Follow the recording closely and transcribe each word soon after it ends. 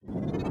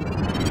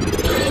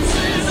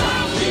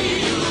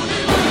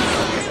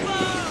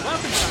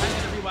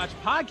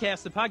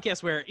Podcast, the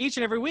podcast where each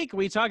and every week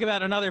we talk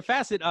about another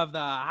facet of the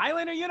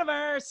Highlander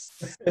universe.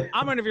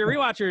 I'm one of your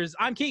rewatchers.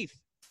 I'm Keith.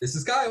 This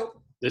is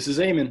Kyle. This is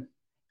Eamon.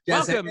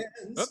 Jazz Welcome.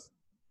 hands. Oh.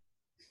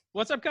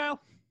 What's up,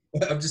 Kyle?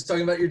 I'm just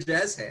talking about your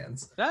jazz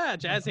hands.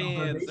 Jazz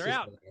hands. They're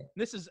out.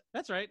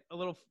 That's right, a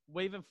little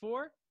wave of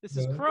four. This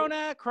is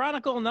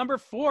Chronicle number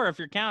 4, if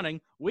you're counting.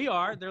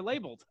 They're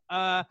labeled.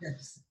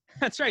 Yes.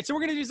 That's right. So we're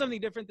going to do something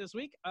different this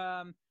week.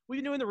 We've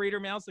been doing the reader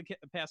mails the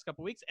past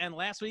couple weeks. And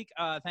last week,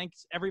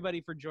 thanks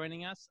everybody for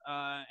joining us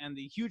and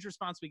the huge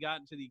response we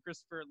got to the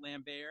Christopher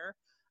Lambert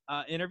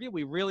interview.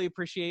 We really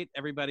appreciate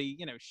everybody,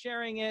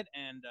 sharing it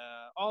and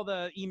all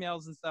the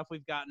emails and stuff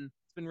we've gotten.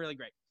 It's been really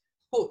great.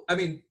 Oh, I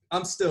mean,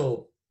 I'm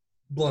still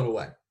blown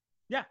away.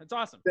 Yeah, it's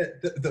awesome.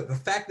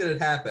 The fact that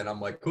it happened, I'm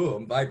like, cool,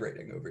 I'm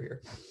vibrating over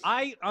here.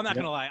 I'm not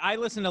going to lie. I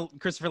listened to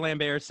Christopher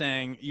Lambert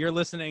saying, you're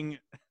listening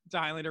to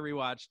Highlander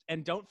Rewatched,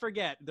 and don't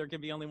forget, there can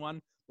be only one,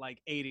 like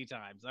 80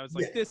 times. I was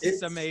like, this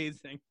is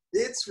amazing.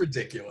 It's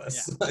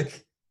ridiculous. Yeah.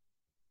 Like,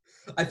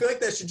 I feel like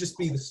that should just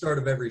be the start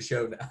of every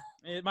show now.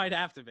 It might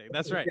have to be.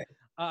 That's right.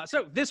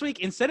 So this week,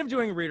 instead of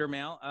doing reader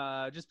mail,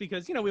 just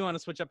because, we want to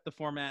switch up the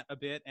format a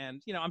bit.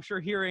 And, I'm sure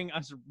hearing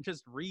us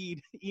just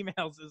read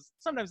emails is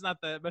sometimes not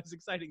the most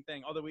exciting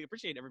thing, although we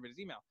appreciate everybody's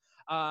email.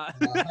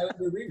 Highlander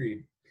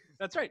reread.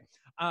 That's right.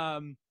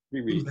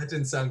 Reread. That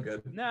didn't sound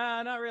good.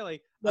 Nah, not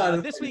really. No,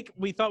 this week,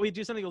 we thought we'd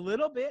do something a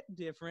little bit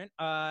different.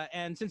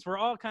 And since we're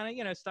all kind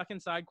of, stuck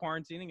inside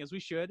quarantining, as we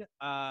should,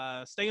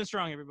 staying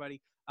strong,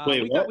 everybody.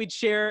 Wait, thought we'd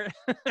share.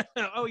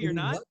 Oh, you're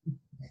not?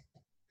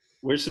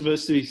 We're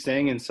supposed to be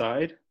staying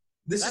inside?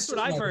 That's what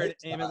I've heard,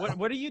 Eamon.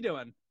 What are you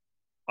doing?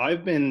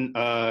 I've been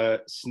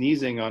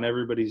sneezing on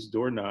everybody's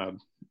doorknob.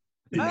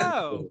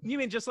 Oh, you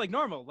mean just like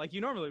normal, like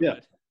you normally Yeah.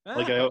 would?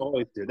 Like I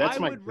always do. That's I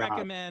my would job.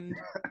 recommend.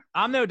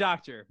 I'm no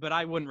doctor, but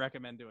I wouldn't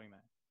recommend doing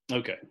that.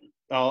 Okay.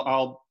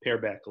 I'll pare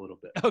back a little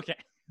bit. Okay.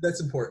 That's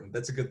important.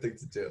 That's a good thing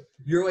to do.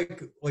 You're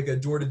like a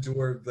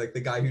door-to-door, like the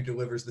guy who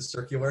delivers the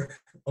circular,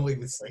 only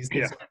with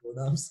sneezes on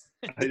doorknobs.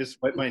 I just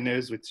wipe my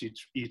nose with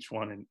each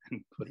one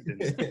and put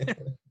it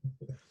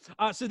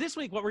in. So this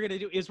week, what we're going to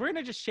do is we're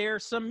going to just share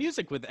some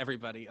music with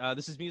everybody.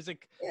 This is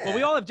music. Yeah. Well,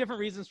 we all have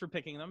different reasons for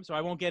picking them, so I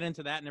won't get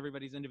into that and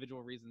everybody's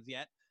individual reasons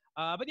yet.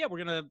 But yeah,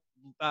 we're going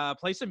to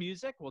play some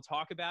music. We'll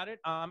talk about it.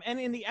 And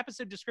in the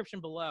episode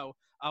description below,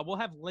 we'll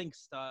have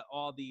links to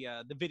all the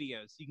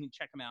videos. You can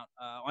check them out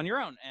on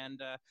your own.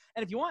 And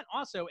if you want,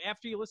 also,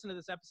 after you listen to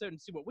this episode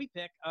and see what we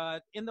pick,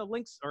 in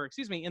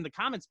the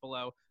comments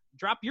below,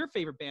 drop your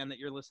favorite band that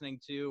you're listening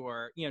to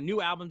or, new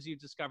albums you've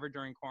discovered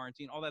during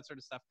quarantine, all that sort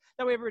of stuff.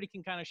 That way everybody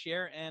can kind of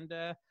share and,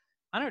 I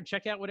don't know,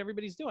 check out what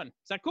everybody's doing.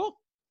 Is that cool?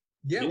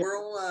 Yeah, we're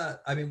all,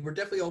 we're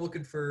definitely all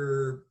looking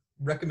for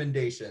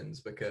recommendations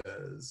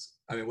because,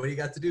 what do you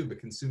got to do but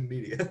consume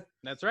media?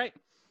 That's right.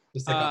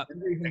 Just like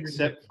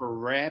except for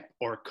rap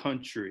or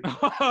country.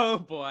 Oh,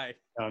 boy.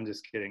 No, I'm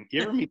just kidding.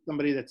 You ever meet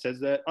somebody that says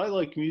that? I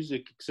like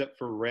music except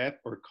for rap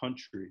or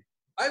country.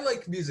 I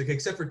like music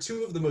except for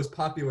 2 of the most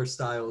popular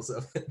styles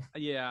of it.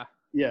 Yeah.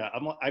 Yeah,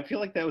 I feel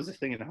like that was a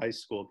thing in high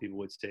school. People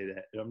would say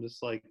that. And I'm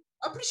just like...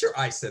 I'm pretty sure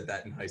I said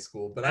that in high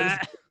school, but I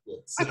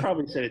I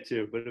probably said it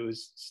too, but it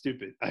was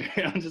stupid.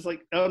 I'm just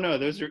like, oh no,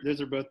 those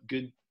are both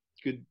good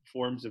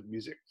forms of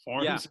music.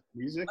 Of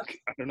music?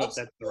 I don't know if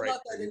that's the right. I'm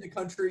not that into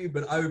country,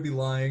 but I would be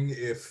lying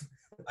if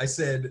I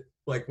said,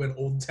 like, when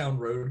Old Town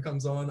Road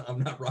comes on, I'm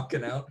not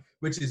rocking out,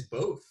 which is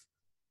both.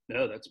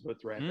 No, that's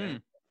both rap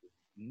and.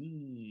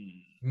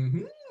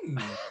 Mm-hmm.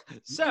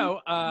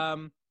 So,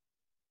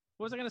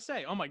 what was I going to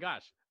say? Oh, my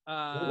gosh.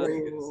 What were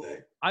you going to say?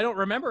 I don't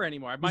remember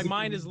anymore. My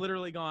mind is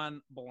literally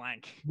gone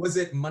blank. Was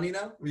it Money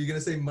Now? Were you going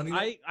to say Money Now?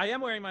 I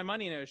am wearing my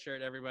Money Now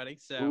shirt, everybody.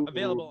 So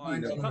available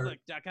on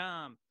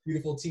tpublic.com.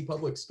 Beautiful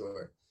TeePublic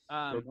store.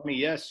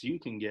 Yes, you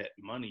can get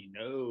Money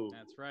No.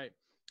 That's right.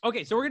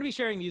 Okay, so we're going to be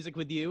sharing music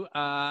with you.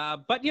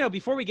 But,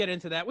 before we get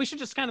into that, we should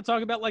just kind of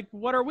talk about, like,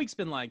 what our week's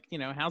been like.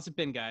 How's it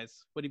been,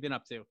 guys? What have you been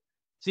up to?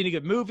 Seen any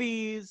good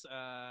movies?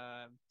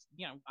 I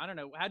don't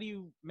know. How do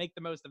you make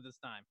the most of this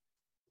time?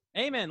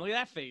 Amen. Look at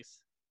that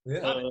face.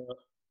 Yeah.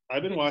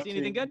 I've been watching. See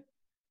anything good?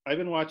 I've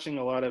been watching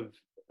a lot of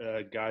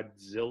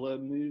Godzilla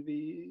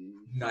movies.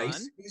 Nice.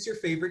 Fun. Who's your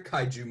favorite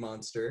kaiju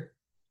monster?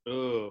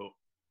 Oh,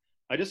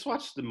 I just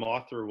watched the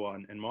Mothra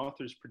one, and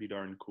Mothra's pretty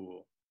darn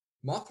cool.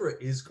 Mothra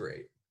is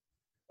great.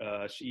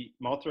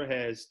 Mothra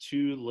has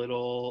 2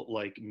 little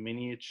like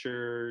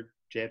miniature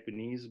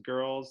Japanese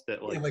girls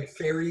that like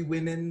fairy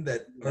women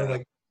that are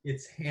like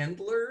its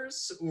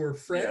handlers or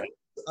friends.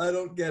 Yeah. I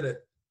don't get it.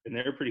 And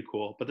they're pretty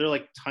cool, but they're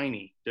like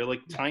tiny. They're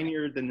like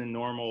tinier than the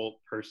normal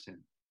person.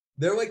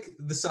 They're like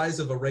the size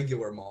of a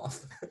regular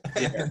moth.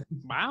 Yeah.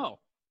 Wow.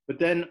 But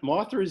then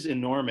Mothra is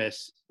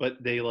enormous,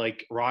 but they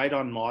like ride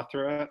on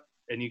Mothra,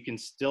 and you can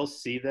still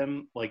see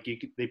them. Like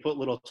they put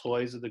little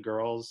toys of the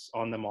girls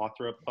on the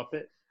Mothra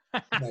puppet.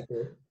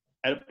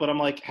 But I'm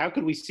like, how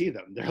could we see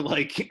them? They're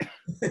like,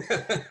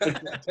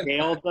 the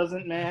tail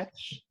doesn't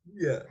match.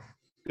 Yeah.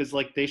 Because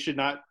like they should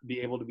not be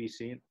able to be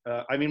seen.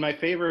 My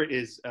favorite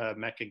is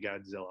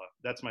Mechagodzilla.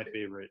 That's my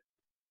favorite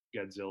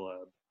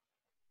Godzilla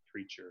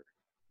creature.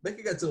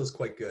 Mechagodzilla is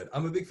quite good.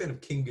 I'm a big fan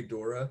of King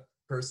Ghidorah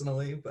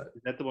personally, but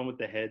Is that the one with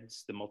the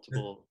heads, the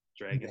multiple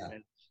dragon Yeah.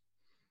 heads?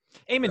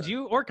 Eamon,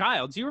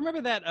 do you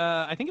remember that?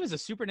 I think it was a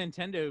Super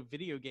Nintendo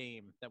video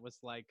game that was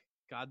like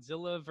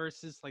Godzilla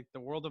versus like the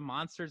World of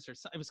Monsters, or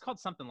it was called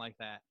something like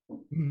that.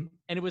 Mhm.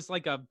 And it was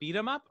like a beat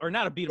 'em up, or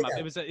not a beat 'em up.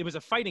 Yeah. It was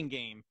a fighting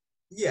game.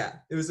 Yeah,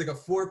 it was like a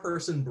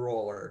 4-person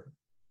brawler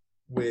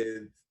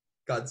with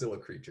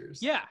Godzilla creatures.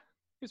 Yeah,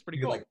 it was pretty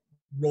You could cool. like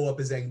roll up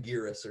as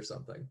Anguirus or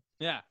something.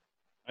 Yeah.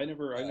 I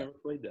never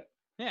played that.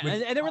 Yeah,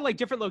 Which- and there were like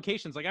different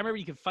locations. Like I remember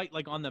you could fight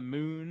like on the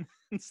moon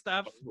and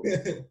stuff.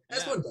 That's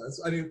Yeah. what it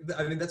does. I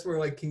mean that's where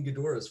like King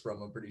Ghidorah is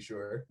from. I'm pretty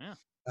sure.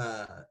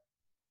 Yeah.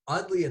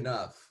 Oddly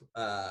enough,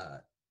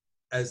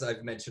 as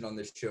I've mentioned on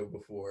this show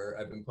before,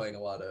 I've been playing a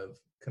lot of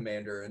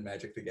Commander and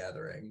Magic the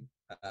Gathering.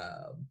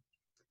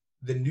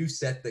 The new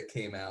set that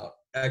came out,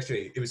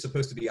 actually, it was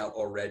supposed to be out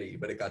already,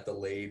 but it got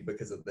delayed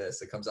because of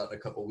this. It comes out in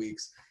a couple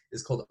weeks.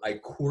 Is called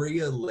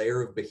Ikoria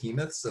Lair of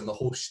Behemoths, and the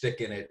whole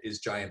shtick in it is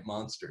giant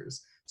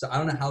monsters. So I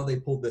don't know how they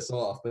pulled this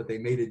off, but they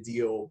made a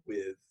deal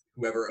with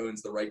whoever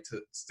owns the right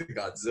to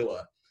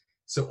Godzilla.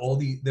 So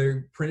they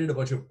printed a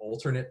bunch of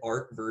alternate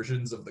art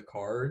versions of the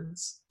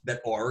cards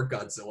that are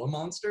Godzilla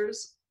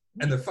monsters,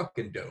 and they're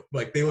fucking dope.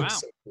 Like they look Wow.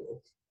 so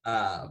cool.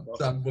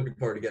 So I'm looking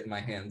forward to getting my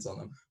hands on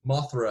them.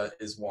 Mothra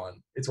is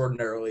one. It's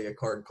ordinarily a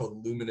card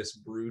called Luminous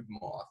Brood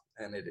Moth,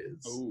 and it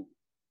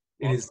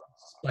is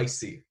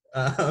spicy.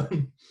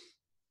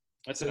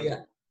 That's So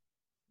yeah,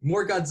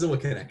 more Godzilla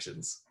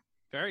connections.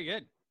 Very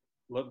good.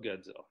 Love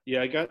Godzilla.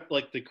 Yeah, I got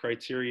like the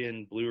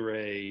Criterion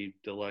Blu-ray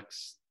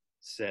deluxe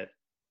set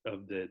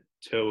of the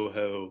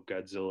Toho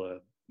Godzilla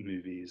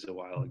movies a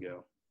while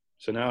ago.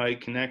 So now I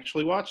can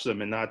actually watch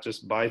them and not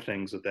just buy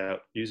things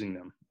without using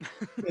them.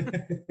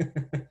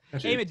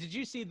 Eamon, did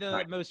you see the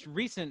Right. most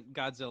recent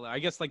Godzilla? I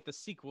guess like the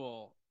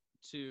sequel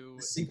to.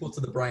 The sequel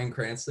to the Bryan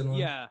Cranston one.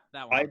 Yeah,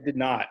 that one. I did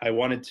not. I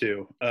wanted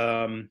to.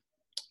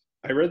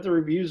 I read the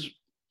reviews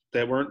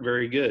that weren't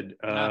very good.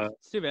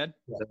 It's too bad.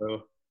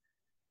 So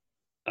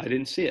I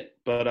didn't see it,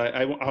 but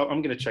I'm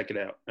going to check it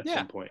out at Yeah.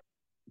 some point.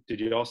 Did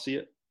you all see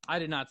it? I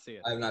did not see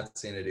it. I have not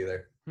seen it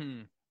either.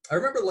 Hmm. I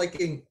remember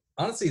liking.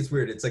 Honestly, it's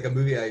weird. It's like a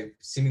movie I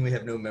seemingly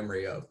have no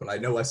memory of, but I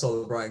know I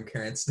saw the Bryan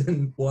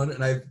Cranston one,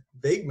 and I have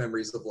vague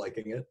memories of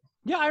liking it.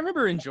 Yeah, I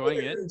remember enjoying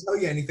I it. didn't tell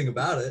you anything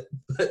about it,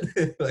 but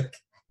like,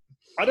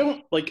 I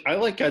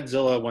like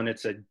Godzilla when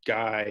it's a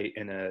guy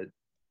in a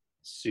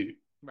suit.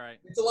 Right.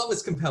 it's a lot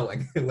less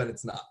compelling when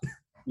it's not.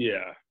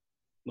 Yeah.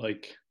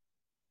 Like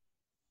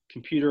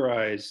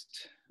computerized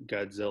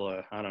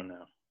Godzilla. I don't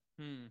know.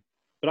 Hmm.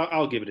 But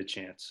I'll give it a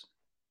chance.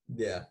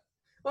 Yeah.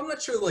 I'm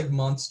not sure like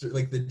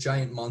the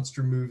giant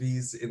monster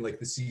movies in like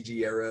the CG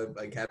era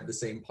like have the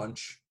same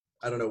punch.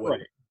 I don't know what.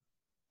 Right.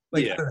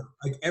 Like, Yeah. I don't know,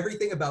 like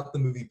everything about the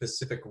movie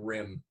Pacific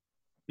Rim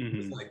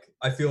was Mhm. like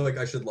I feel like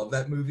I should love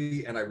that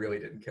movie, and I really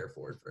didn't care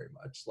for it very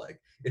much. Like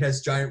it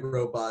has giant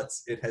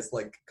robots, it has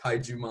like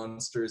kaiju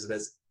monsters, it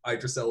has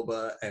Idris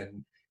Elba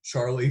and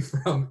Charlie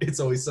from It's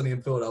Always Sunny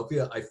in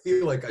Philadelphia. I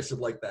feel like I should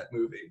like that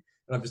movie,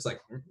 and I'm just like.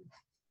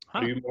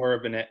 Are you more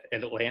of an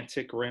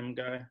Atlantic Rim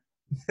guy?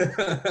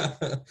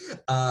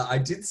 I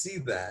did see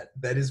that.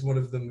 That is one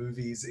of the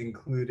movies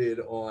included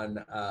on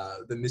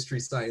the Mystery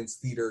Science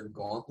Theater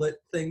Gauntlet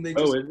thing. They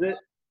just Oh, is it?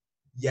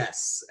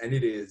 Yes, and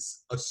it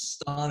is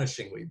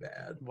astonishingly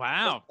bad.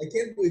 Wow. I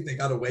can't believe they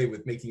got away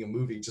with making a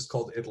movie just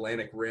called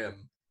Atlantic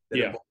Rim that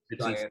Yeah, involves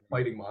it's giant insane.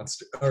 fighting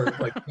monster or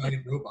like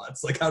giant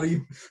robots. Like how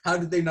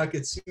did they not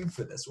get sued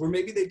for this? Or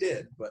maybe they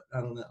did, but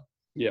I don't know.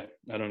 Yeah,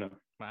 I don't know.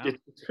 Wow.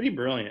 It's pretty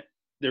brilliant.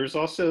 There was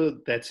also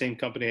that same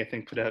company, I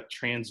think, put out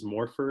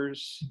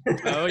Transmorphers.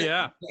 Oh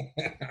yeah.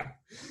 And the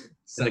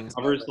Sounds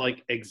cover's about right.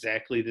 like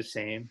exactly the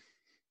same.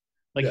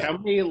 Like Yeah. how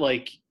many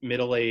like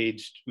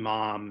middle-aged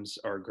moms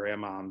or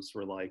grandmoms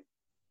were like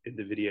in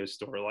the video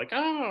store like,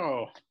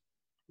 oh,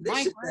 They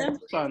my should-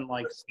 grandson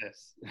likes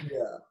this.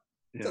 Yeah.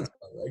 Yeah. Sounds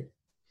about right.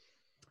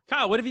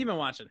 Kyle, what have you been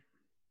watching?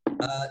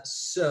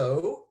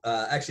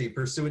 Actually,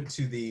 pursuant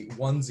to the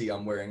onesie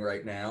I'm wearing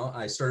right now,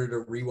 I started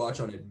a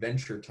rewatch on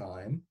Adventure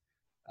Time,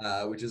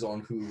 which is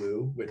on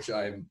Hulu, which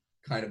I'm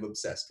kind of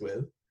obsessed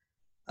with.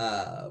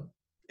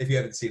 If you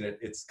haven't seen it,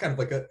 it's kind of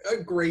like a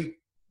great,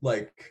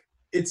 like,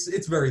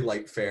 it's very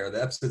light fare.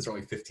 The episodes are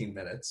only 15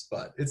 minutes,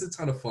 but it's a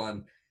ton of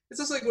fun. It's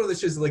just like one of those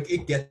shows, like,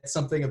 it gets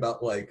something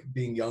about, like,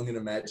 being young and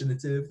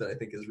imaginative that I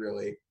think is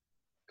really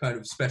kind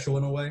of special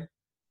in a way.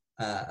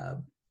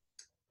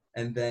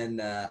 And then,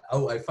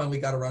 I finally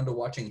got around to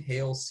watching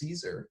Hail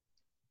Caesar,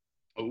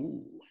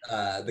 Oh,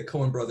 the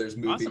Coen Brothers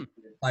movie. Awesome.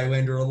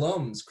 Highlander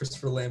alums,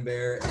 Christopher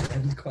Lambert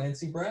and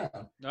Clancy Brown.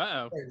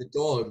 Uh-oh. The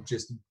dog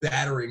just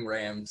battering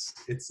rams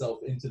itself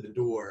into the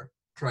door,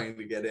 trying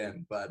to get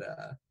in, but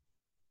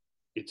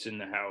it's in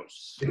the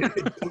house.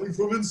 it's coming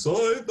from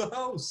inside the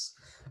house.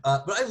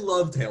 But I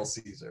loved Hail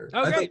Caesar.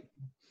 Oh, I thought great.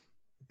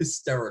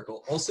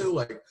 hysterical. Also,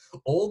 like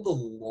all the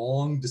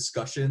long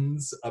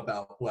discussions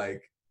about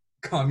like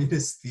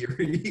communist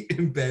theory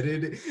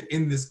embedded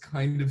in this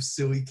kind of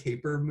silly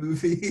caper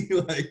movie,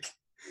 like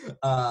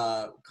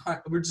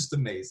We're just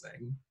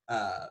amazing.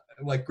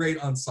 Like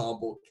great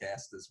ensemble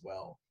cast as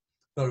well.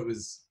 Thought it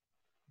was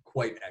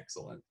quite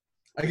excellent.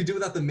 I could do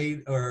without the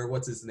maid, or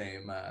what's his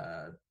name?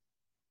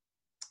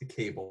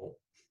 Cable.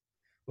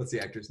 What's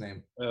the actor's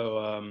name?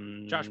 Oh,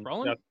 Josh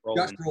Brolin?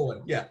 Josh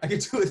Brolin. Yeah, I could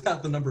do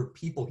without the number of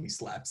people he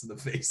slaps in the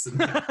face.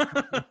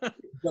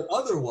 But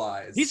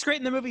otherwise, He's great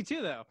in the movie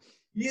too, though.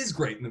 he is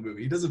great in the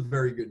movie. He does a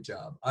very good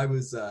job. I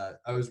was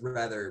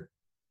rather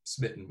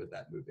smitten with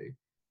that movie.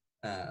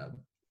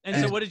 And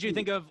so, what did you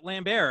think of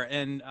Lambert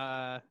and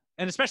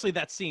especially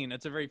that scene?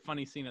 It's a very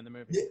funny scene in the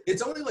movie.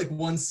 It's only like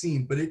one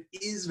scene, but it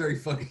is very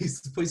funny. He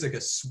plays like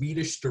a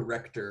Swedish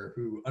director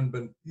who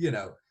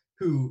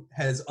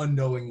has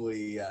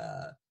unknowingly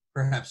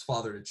perhaps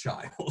fathered a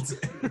child.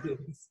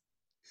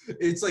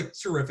 It's like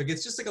terrific.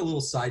 It's just like a little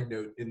side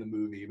note in the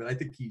movie, but I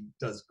think he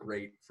does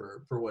great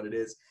for what it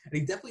is. And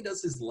he definitely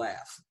does his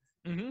laugh.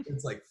 Mm-hmm.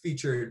 It's like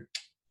featured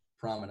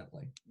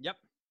prominently. Yep.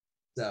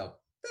 So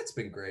that's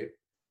been great.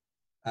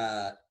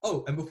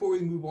 And before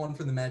we move on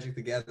from the Magic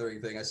the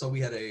Gathering thing, I saw we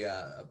had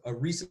a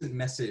recent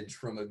message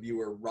from a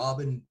viewer,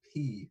 Robin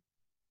P,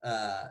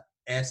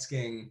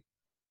 asking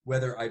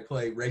whether I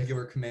play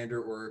regular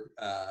Commander or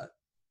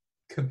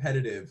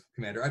competitive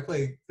Commander. I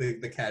play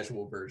the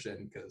casual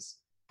version because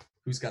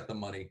who's got the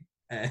money,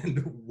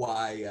 and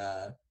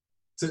why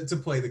to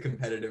play the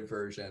competitive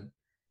version.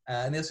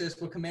 And they also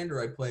asked what Commander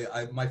I play.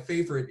 My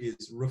favorite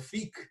is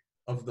Rafiq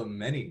of the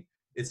Many.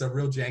 It's a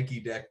real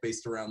janky deck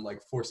based around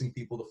like forcing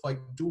people to fight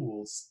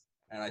duels,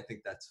 and I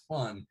think that's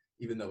fun,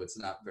 even though it's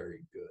not very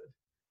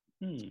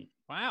good.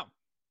 Wow.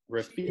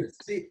 Rafiq.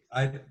 See,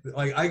 I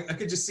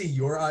could just see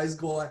your eyes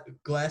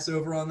glass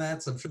over on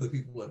that, so I'm sure the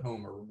people at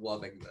home are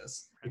loving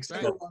this.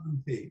 Except for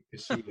Robin P,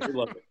 because she They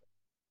love it.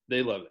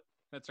 They love it.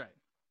 That's right.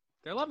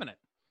 They're loving it.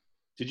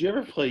 Did you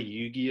ever play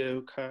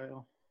Yu-Gi-Oh,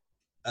 Kyle?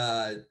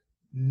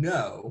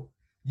 No.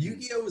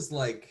 Yu-Gi-Oh was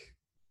like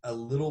a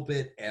little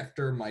bit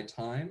after my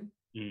time.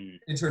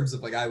 In terms of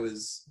like I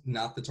was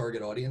not the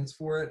target audience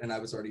for it, and I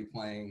was already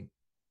playing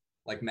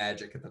like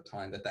Magic at the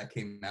time that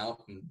came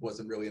out, and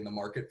wasn't really in the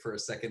market for a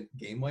second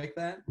game like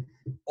that.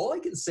 All I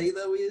can say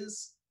though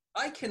is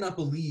I cannot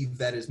believe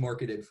that is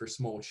marketed for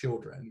small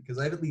children, because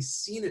I've at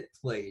least seen it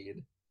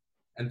played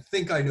and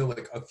think I know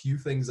like a few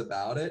things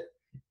about it.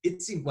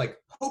 It seemed like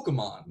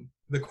Pokemon,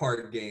 the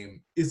card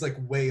game, is like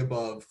way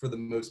above, for the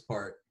most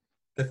part,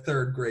 the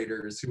third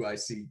graders who I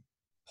see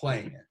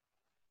playing it.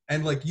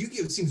 And like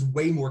Yu-Gi-Oh seems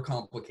way more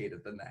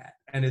complicated than that.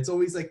 And it's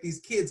always like these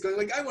kids going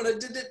like, I want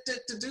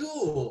to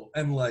duel.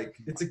 And like,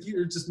 it's like,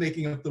 you're just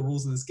making up the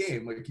rules of this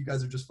game. Like you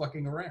guys are just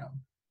fucking around.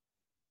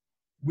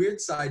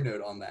 Weird side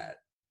note on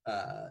that.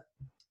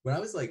 When I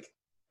was like,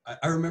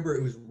 I remember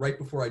it was right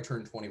before I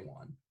turned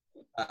 21.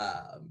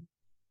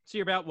 So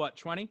you're about what,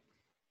 20?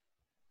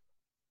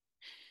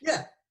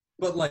 Yeah.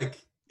 But like,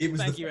 it was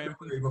Thank the you,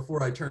 February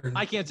before I turned.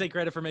 I can't take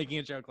credit for making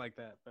a joke like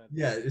that. But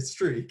Yeah, it's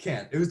true. You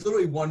can't. It was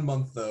literally 1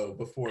 month though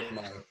before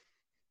my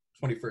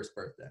 21st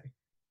birthday,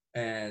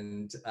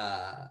 and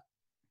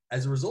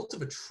as a result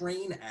of a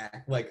train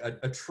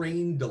a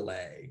train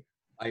delay,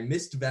 I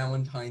missed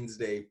Valentine's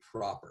Day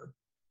proper.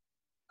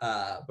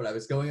 But I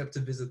was going up to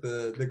visit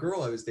the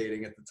girl I was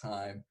dating at the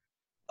time,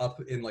 up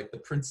in like the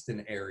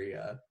Princeton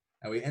area,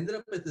 and we ended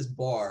up at this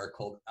bar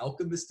called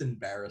Alchemist and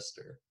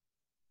Barrister.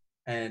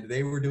 And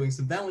they were doing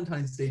some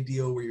Valentine's Day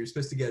deal where you're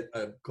supposed to get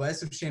a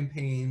glass of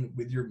champagne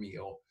with your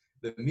meal.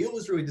 The meal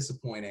was really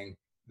disappointing.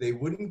 They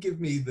wouldn't give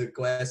me the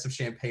glass of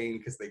champagne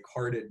because they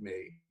carded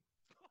me.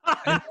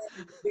 And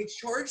they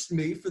charged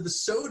me for the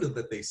soda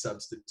that they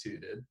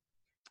substituted.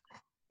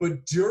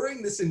 But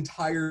during this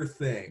entire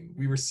thing,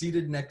 we were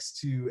seated next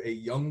to a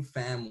young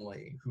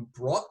family who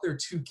brought their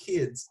 2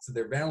 kids to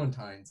their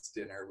Valentine's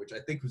dinner, which I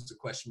think was a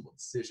questionable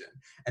decision.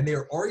 And they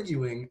are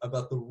arguing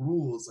about the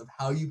rules of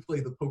how you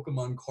play the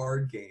Pokemon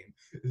card game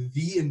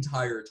the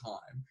entire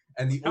time.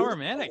 And the older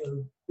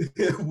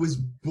brother was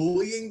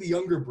bullying the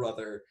younger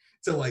brother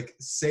to like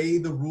say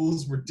the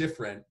rules were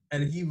different,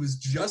 and he was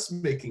just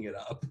making it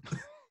up.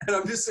 And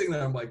I'm just sitting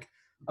there, I'm like,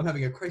 I'm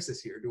having a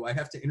crisis here. Do I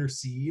have to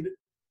intercede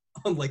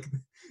on like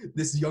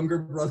this younger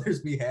brother's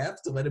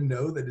behalf to let him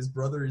know that his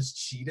brother is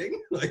cheating?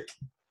 Like,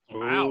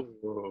 wow,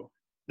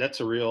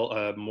 that's a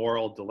real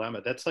moral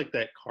dilemma. That's like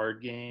that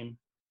card game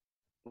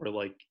where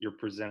like you're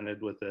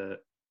presented with a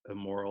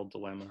moral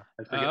dilemma.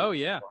 Oh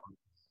yeah.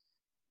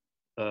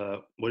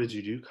 What did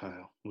you do,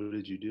 Kyle? What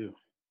did you do?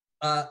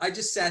 I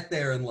just sat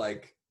there and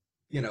like,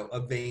 a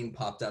vein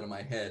popped out of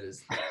my head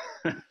as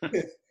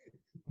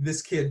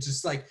this kid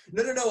just like,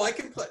 no, I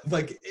can play,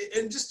 like,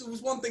 and just, it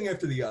was one thing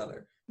after the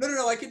other.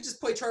 No, I can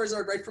just play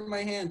Charizard right from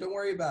my hand. Don't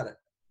worry about it.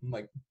 I'm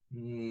like,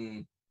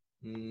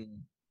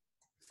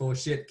 full of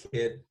shit,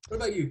 kid. What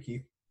about you,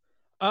 Keith?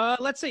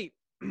 Let's see.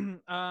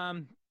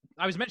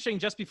 I was mentioning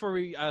just before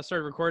we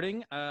started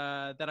recording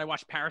that I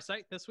watched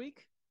Parasite this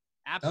week.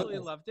 Absolutely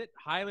loved it.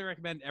 Highly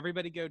recommend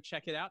everybody go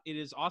check it out. It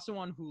is also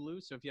on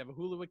Hulu, so if you have a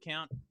Hulu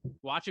account,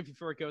 watch it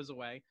before it goes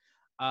away.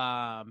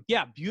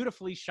 Yeah,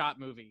 beautifully shot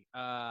movie.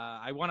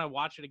 I want to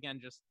watch it again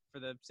just for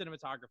the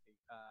cinematography.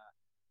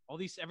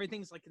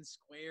 everything's like in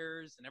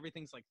squares and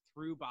everything's like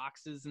through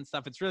boxes and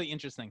stuff. It's really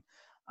interesting.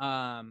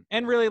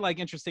 And really like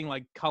interesting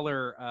like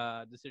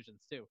color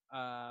decisions too.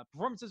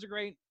 Performances are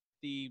great.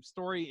 The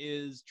story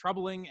is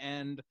troubling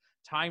and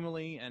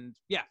timely, and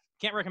yeah,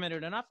 can't recommend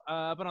it enough.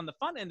 But on the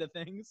fun end of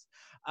things,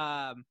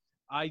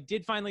 I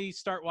did finally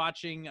start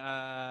watching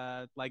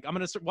like I'm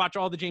gonna watch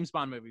all the James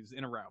Bond movies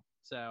in a row.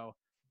 So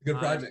Good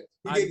project.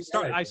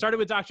 I started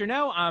with Dr.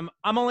 No. I'm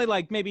only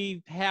like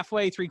maybe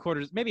halfway,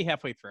 maybe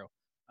halfway through.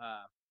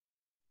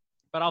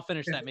 But I'll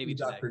finish that maybe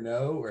today. Dr.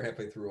 No, or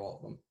halfway through all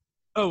of them?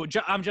 Oh,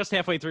 I'm just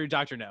halfway through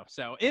Dr. No.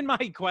 So in my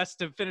quest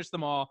to finish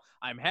them all,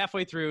 I'm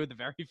halfway through the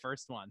very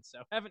first one.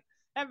 So haven't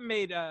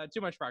made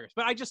too much progress.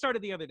 But I just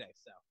started the other day,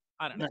 so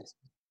I don't know. Nice.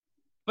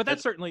 But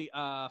that's certainly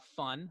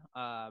fun.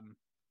 I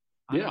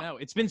don't know.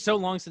 It's been so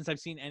long since I've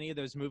seen any of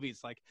those movies.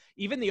 Like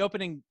even the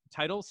opening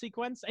title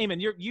sequence. Eamon,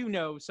 you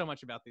know so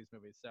much about these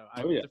movies, so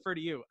I defer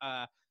to you.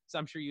 So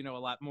I'm sure you know a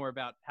lot more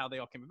about how they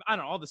all came. I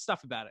don't know all the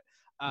stuff about it.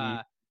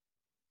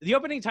 The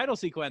opening title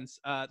sequence,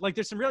 like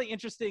there's some really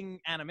interesting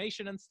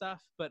animation and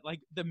stuff, but like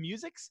the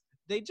music's,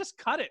 they just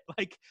cut it.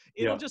 Like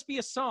it'll just be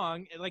a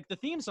song, like the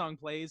theme song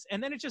plays,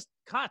 and then it just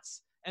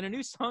cuts and a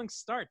new song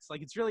starts.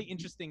 Like it's really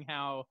interesting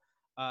how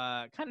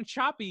kind of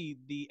choppy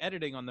the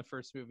editing on the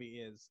first movie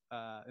is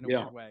in a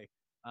weird way.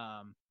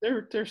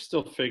 They're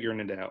still figuring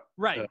it out,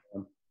 right?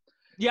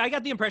 Yeah, I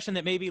got the impression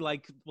that maybe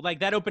like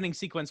that opening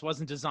sequence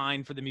wasn't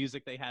designed for the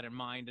music they had in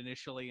mind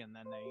initially, and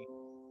then they,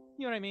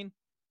 you know what I mean?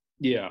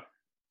 Yeah,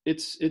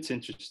 it's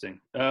interesting.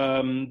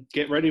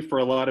 Get ready for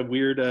a lot of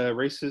weird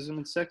racism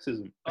and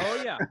sexism.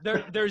 Oh yeah,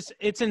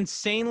 it's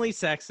insanely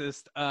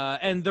sexist,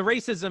 and the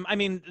racism. I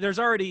mean, there's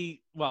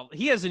already. Well,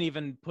 he hasn't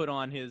even put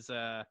on his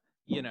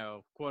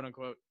quote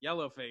unquote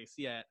yellow face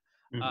yet.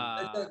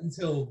 Not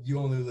until You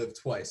Only Live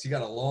Twice. You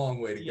got a long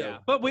way to go. Yeah,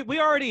 but we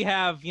already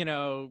have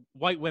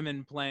white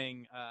women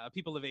playing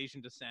people of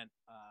Asian descent.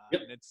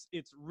 And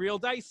it's real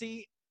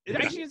dicey.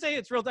 Actually, say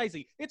it's real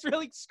dicey. It's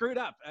really screwed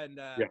up, and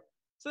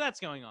so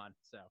that's going on.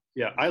 So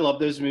yeah, I love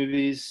those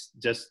movies.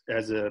 Just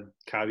as a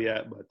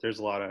caveat, but there's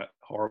a lot of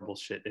horrible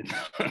shit in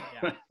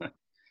them.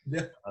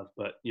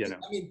 But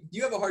I mean,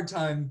 you have a hard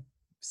time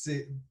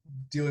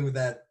dealing with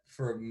that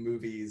for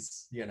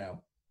movies,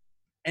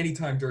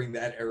 anytime during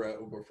that era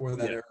or before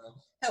that era.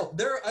 Hell,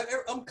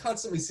 I'm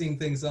constantly seeing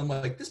things. I'm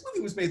like, this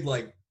movie was made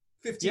like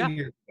 15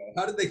 years ago.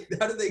 How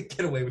did they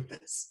get away with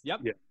this?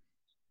 Yep. Yeah.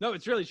 No,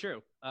 it's really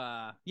true.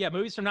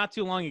 Movies from not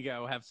too long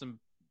ago have some,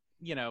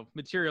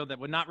 material that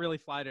would not really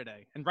fly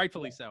today, and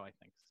rightfully so, I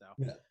think. So.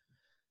 Yeah.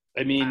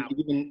 I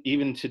mean,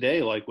 even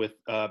today, like with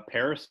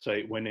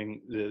Parasite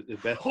winning the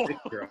Best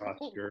Picture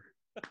Oscar,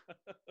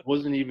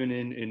 wasn't even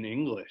in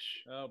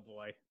English. Oh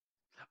boy.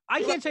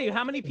 I can't tell you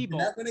how many people.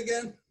 Did that win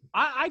again?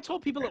 I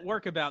told people at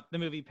work about the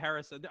movie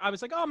Parasite. I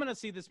was like, oh, I'm going to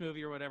see this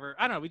movie or whatever.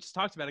 I don't know. We just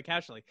talked about it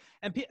casually.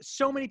 And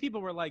so many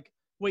people were like,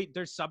 wait,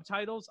 there's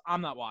subtitles?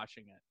 I'm not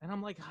watching it. And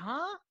I'm like,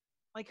 huh?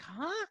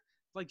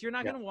 Like, you're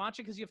not going to watch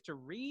it because you have to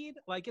read?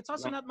 Like, it's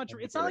also not much.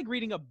 It's not like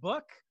reading a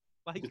book.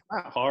 Like, it's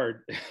not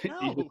hard.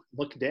 No. You just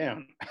look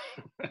down.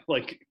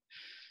 Like,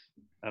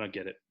 I don't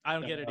get it. I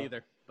don't get it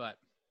either. But,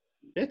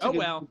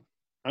 well.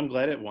 I'm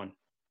glad it won.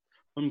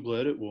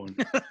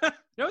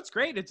 No, it's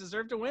great. It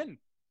deserved to win.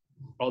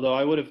 Although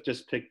I would have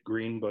just picked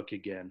Green Book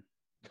again.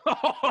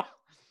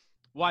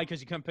 Why?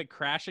 Because you couldn't pick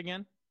Crash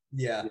again?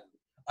 Yeah.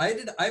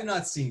 I've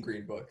not seen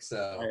Green Book,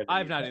 so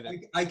I've not either.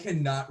 I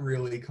cannot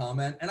really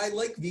comment. And I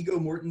like Viggo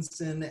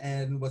Mortensen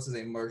and what's his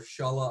name,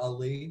 Mahershala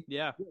Ali.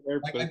 Yeah.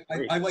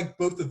 I like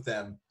both of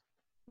them.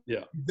 Yeah.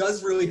 It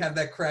does really have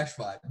that Crash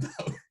vibe,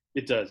 though.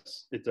 It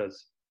does.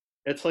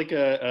 It's like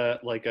a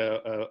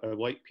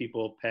white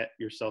people pat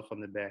yourself on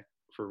the back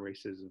for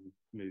racism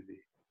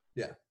movie.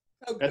 Yeah.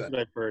 Oh, that's what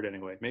I've heard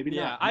anyway. Maybe not.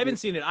 Yeah, I haven't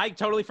seen it. I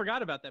totally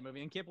forgot about that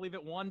movie and can't believe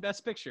it won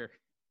Best Picture.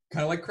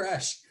 Kind of like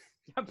Crash.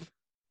 Yep.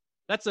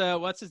 That's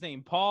what's his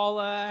name? Paul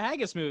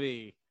Haggis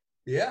movie.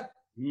 Yeah.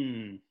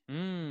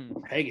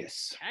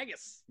 Haggis.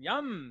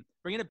 Yum.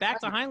 Bringing it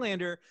back to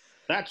Highlander.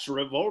 That's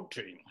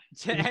revolting.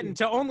 And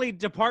to only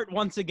depart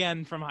once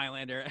again from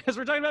Highlander. As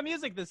we're talking about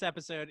music this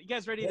episode. You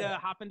guys ready to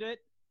hop into it?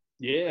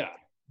 Yeah.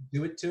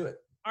 Do it to it.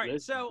 All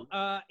right, so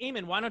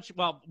Eamon, why don't you?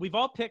 Well, we've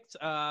all picked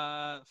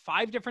 5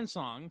 different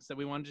songs that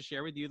we wanted to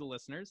share with you, the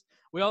listeners.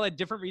 We all had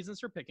different reasons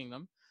for picking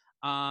them.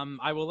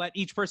 I will let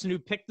each person who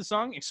picked the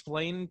song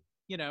explain,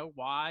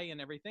 why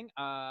and everything.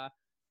 So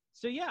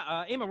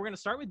yeah, Eamon, we're gonna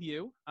start with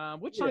you.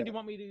 Which song do you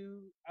want me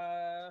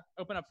to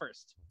open up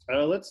first?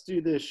 Let's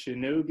do the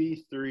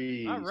Shinobi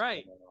 3. All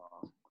right.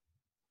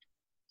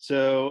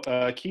 So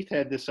Keith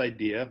had this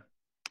idea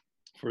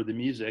for the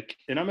music,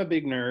 and I'm a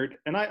big nerd,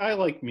 and I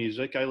like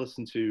music. I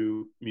listen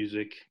to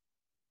music.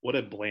 What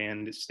a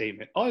bland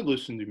statement. I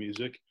listen to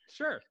music.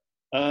 Sure.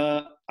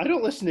 I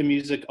don't listen to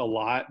music a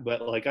lot,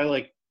 but like I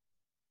like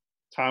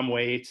Tom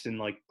Waits and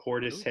like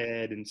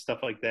Portishead and stuff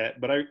like that.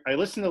 But I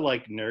listen to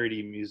like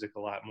nerdy music a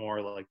lot more,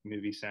 like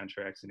movie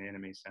soundtracks and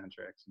anime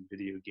soundtracks and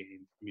video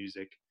game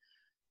music.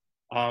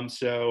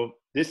 So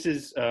this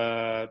is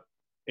a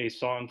a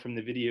song from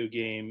the video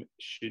game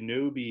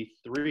Shinobi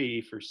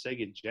 3 for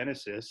Sega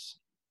Genesis.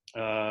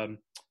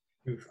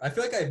 Oof, I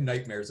feel like I have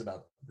nightmares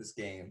about this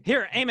game.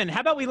 Here, Eamon,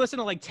 how about we listen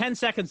to like 10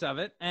 seconds of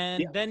it,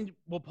 and then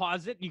we'll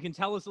pause it. You can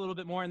tell us a little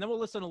bit more, and then we'll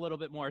listen a little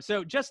bit more.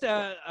 So just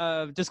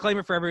a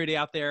disclaimer for everybody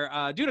out there,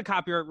 due to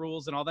copyright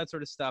rules and all that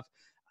sort of stuff,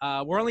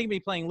 we're only going to be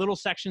playing little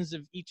sections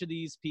of each of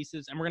these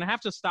pieces, and we're going to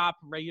have to stop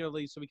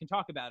regularly so we can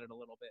talk about it a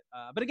little bit.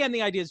 But again,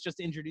 the idea is just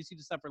to introduce you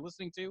to stuff we're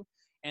listening to,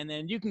 and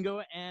then you can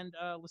go and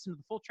listen to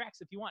the full tracks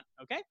if you want,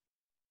 okay?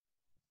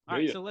 All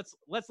right, so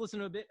let's listen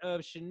to a bit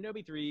of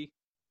Shinobi 3.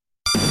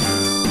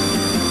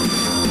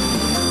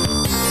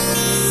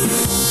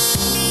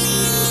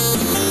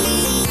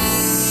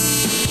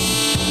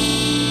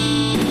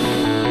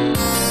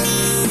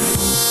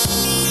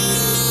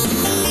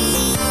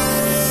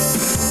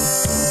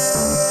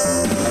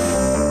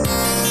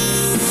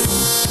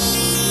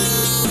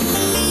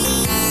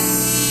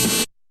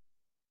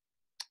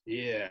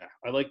 Yeah,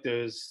 I like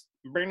those.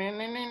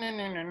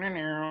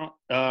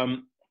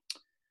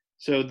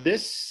 So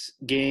this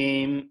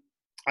game,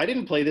 I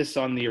didn't play this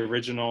on the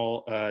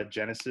original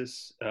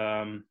Genesis.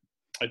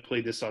 I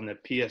played this on the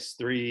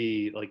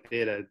PS3. Like they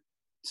had a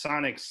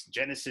Sonic's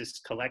Genesis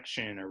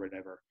collection or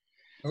whatever.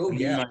 Oh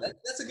yeah,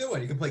 that's a good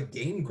one. You can play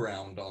Game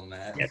Ground on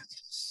that.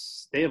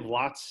 Yes, they have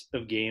lots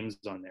of games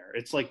on there.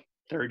 It's like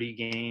 30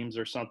 games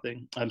or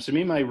something. So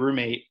me and my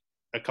roommate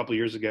a couple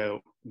years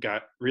ago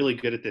got really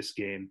good at this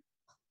game.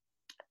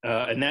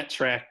 And that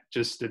track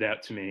just stood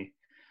out to me.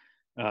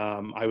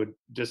 I would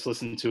just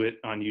listen to it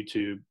on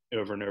YouTube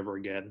over and over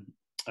again.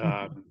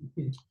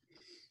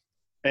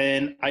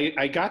 And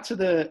I got to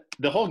the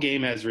whole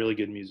game has really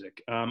good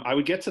music. I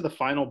would get to the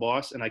final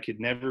boss and I could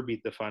never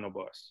beat the final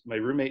boss. My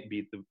roommate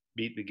beat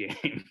the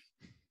game.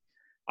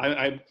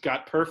 I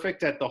got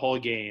perfect at the whole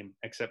game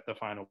except the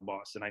final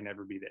boss, and I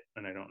never beat it,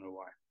 and I don't know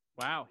why.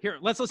 Wow. Here,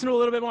 let's listen to a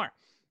little bit more.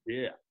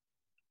 Yeah.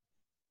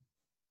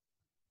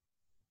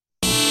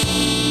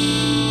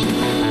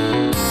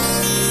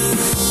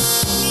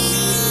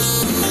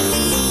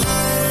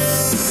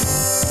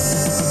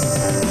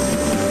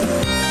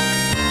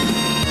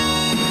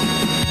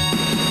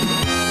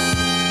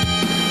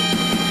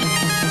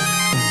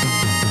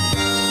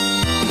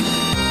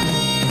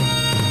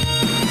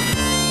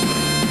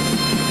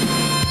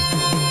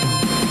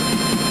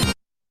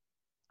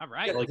 All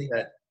right. I like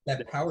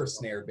that power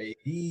snare,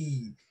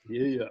 baby.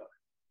 Yeah.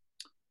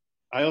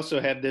 I also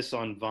had this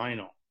on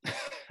vinyl.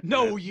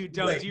 No, you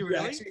don't. Wait, do you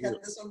really? actually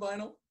have this on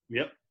vinyl?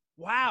 Yep.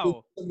 Wow.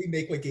 Did somebody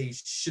make like a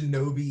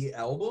Shinobi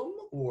album,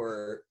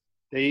 or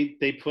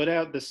They put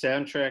out the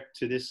soundtrack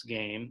to this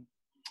game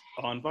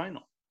on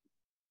vinyl.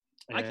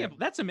 I can't.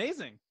 That's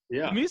amazing.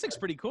 Yeah. The music's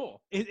pretty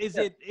cool. Is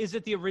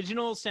it the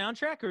original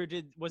soundtrack, or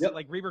was it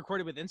like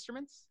re-recorded with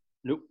instruments?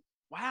 Nope.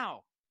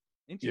 Wow.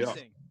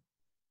 Interesting.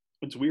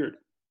 It's weird.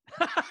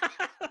 I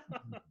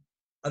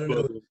don't know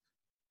if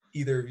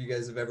either of you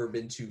guys have ever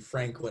been to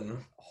Franklin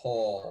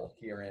Hall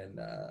here in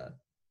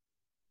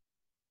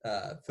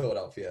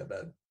Philadelphia.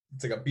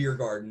 It's like a beer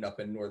garden up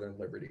in Northern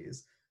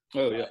Liberties.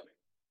 Oh yeah.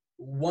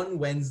 One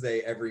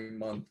Wednesday every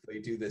month they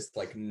do this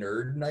like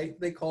nerd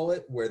night, they call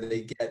it, where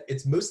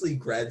it's mostly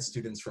grad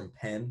students from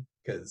Penn,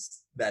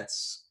 because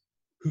that's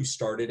who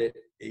started it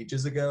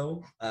ages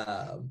ago.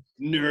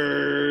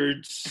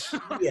 Nerds.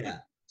 Yeah.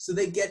 So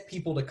they get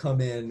people to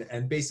come in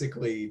and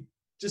basically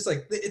just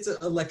like, it's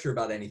a lecture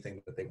about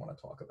anything that they want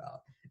to talk about.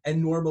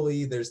 And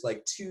normally there's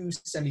like 2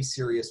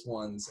 semi-serious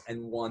ones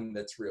and one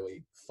that's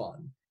really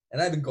fun.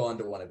 And I haven't gone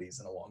to one of these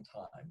in a long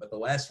time, but the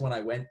last one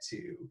I went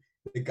to,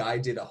 the guy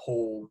did a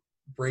whole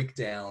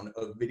breakdown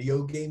of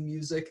video game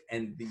music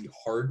and the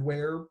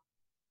hardware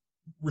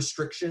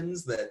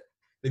restrictions that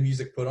the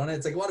music put on it.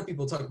 It's like a lot of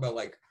people talk about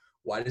like,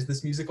 why does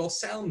this music all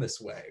sound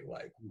this way?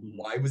 Like,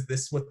 why was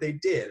this what they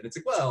did? And it's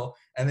like, well,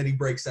 and then he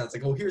breaks down, it's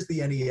like, oh, here's the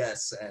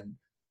NES. And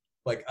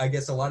like, I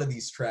guess a lot of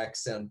these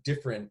tracks sound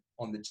different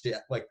on the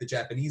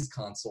Japanese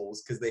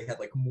consoles, because they had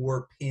like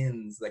more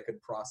pins that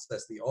could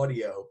process the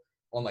audio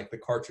on like the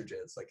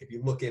cartridges. Like if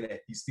you look in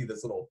it, you see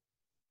those little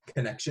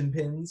connection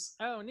pins.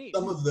 Oh, neat.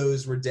 Some of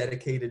those were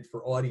dedicated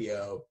for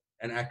audio,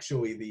 and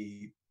actually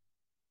the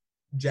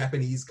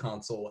Japanese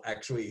console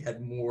actually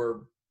had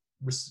more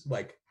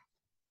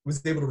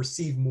was able to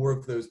receive more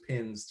of those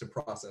pins to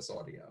process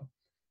audio.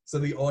 So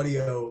the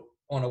audio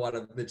on a lot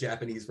of the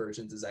Japanese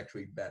versions is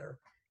actually better.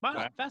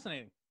 Wow,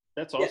 fascinating.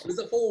 That's awesome. Yeah, it was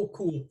a whole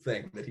cool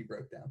thing that he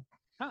broke down.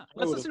 Huh.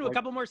 Let's listen to a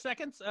couple more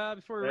seconds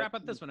before we wrap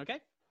up this one,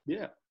 okay?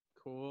 Yeah.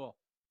 Cool.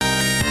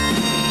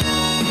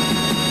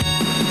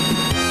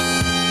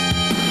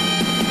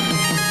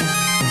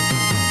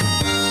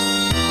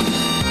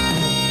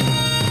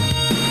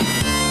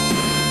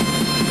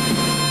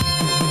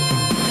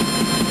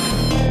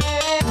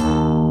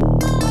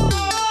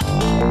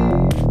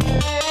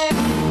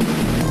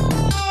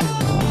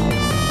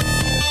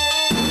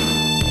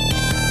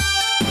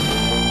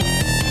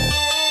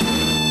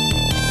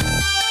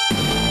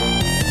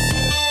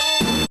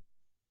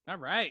 All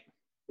right.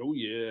 Oh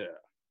yeah.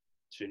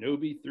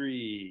 Shinobi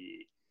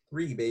 3.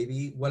 3,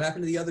 baby. What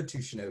happened to the other 2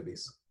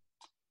 Shinobis?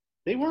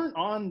 They weren't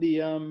on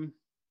the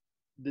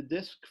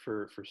disc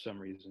for some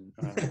reason.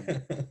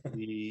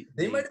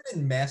 They might have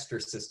been Master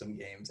System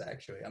games,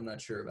 actually. I'm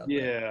not sure about that.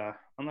 Yeah,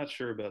 I'm not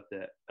sure about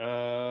that.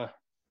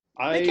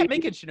 They kept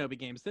making Shinobi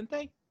games, didn't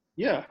they?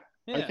 Yeah,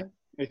 Yeah.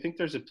 I think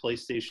there's a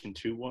PlayStation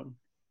 2 one.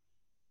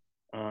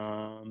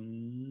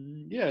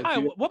 Yeah.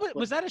 Kyle, what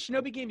was that a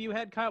Shinobi game you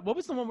had, Kyle? What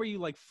was the one where you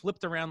like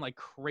flipped around like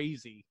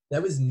crazy?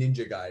 That was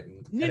Ninja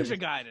Gaiden. Ninja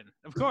Gaiden,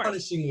 of course.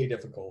 Punishingly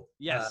difficult.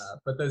 Yes.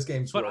 But those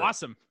games But were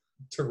awesome.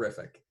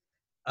 terrific.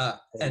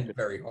 And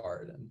very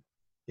hard, and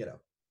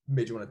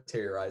made you want to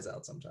tear your eyes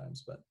out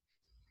sometimes. But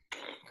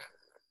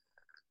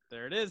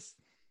there it is.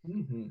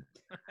 Mm-hmm.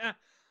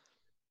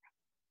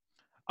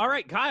 All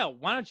right, Kyle,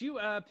 why don't you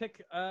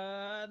pick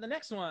the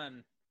next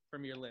one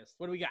from your list?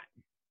 What do we got?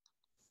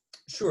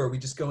 Sure, we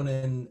just going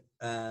in.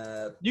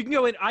 You can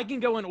go in. I can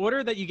go in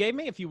order that you gave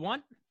me if you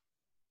want.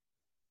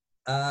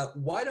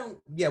 Why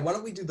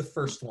don't we do the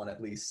first one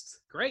at least?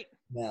 Great.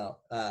 Now,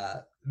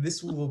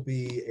 this will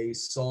be a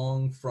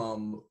song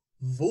from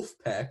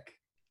Wolfpack.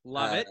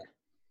 Love it.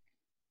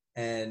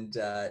 And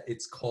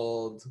it's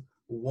called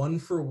 "One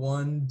for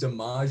One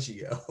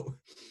DiMaggio."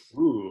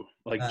 Ooh,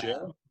 like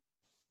Joe.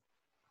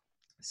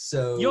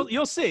 So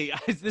you'll see.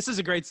 This is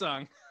a great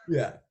song.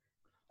 Yeah.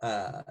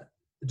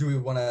 Do we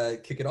want to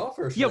kick it off,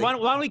 or why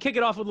don't we kick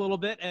it off with a little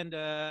bit? And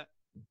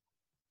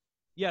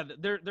yeah,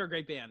 they're a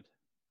great band.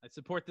 I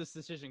support this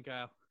decision,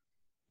 Kyle.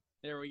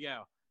 There we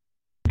go.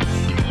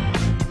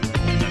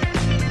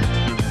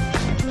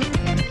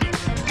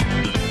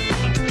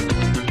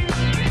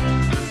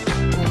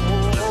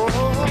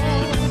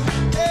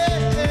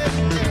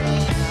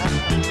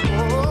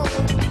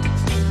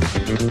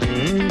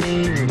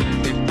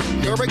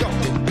 Here we go.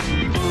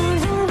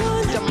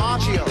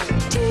 DiMaggio.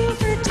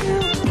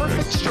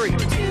 Perfect Street.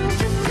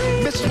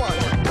 Miss one.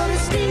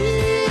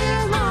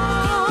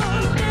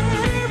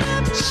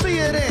 See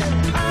it in.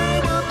 I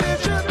will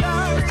bet your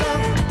life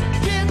up.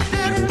 Get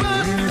that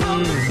run from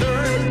the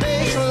third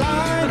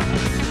baseline.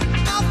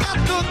 I've got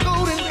the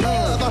golden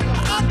glove.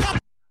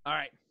 All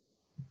right.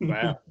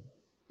 Wow.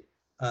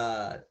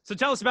 So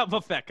tell us about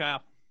Wolfpack,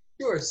 Kyle.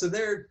 Sure. So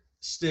their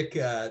shtick,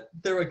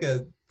 they're like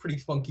a pretty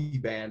funky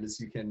band, as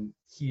you can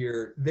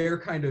hear. Their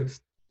kind of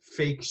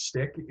fake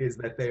shtick is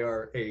that they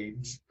are a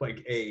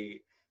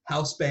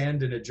house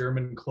band in a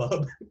German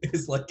club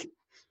is like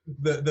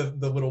the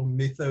little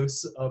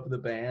mythos of the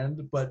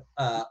band. But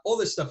all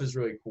this stuff is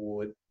really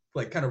cool. It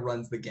like kind of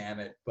runs the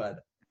gamut.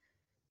 But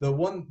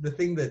the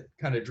thing that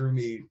kind of drew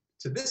me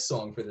to this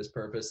song for this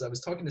purpose, I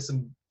was talking to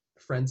some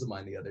friends of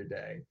mine the other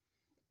day,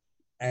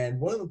 and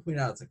one of them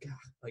pointed out, it's like, God,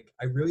 like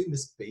I really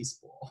miss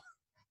baseball.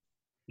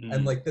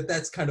 And like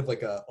that's kind of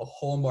like a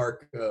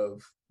hallmark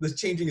of the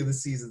changing of the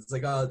seasons. It's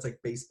like, oh, it's like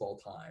baseball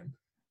time.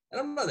 And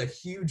I'm not a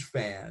huge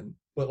fan,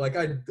 but like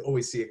I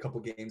always see a couple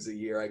games a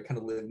year. I kind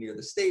of live near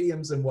the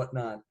stadiums and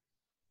whatnot.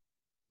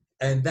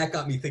 And that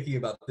got me thinking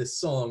about this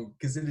song,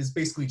 because it is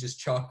basically just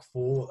chock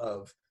full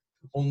of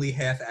only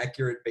half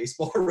accurate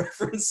baseball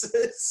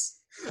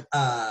references.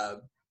 And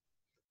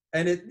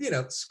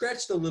it,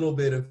 scratched a little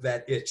bit of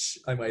that itch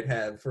I might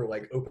have for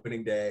like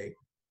opening day.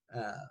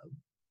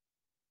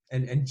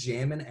 And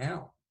jamming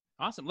out.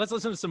 Awesome. Let's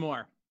listen to some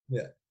more.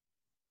 Yeah.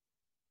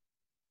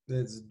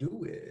 Let's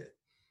do it.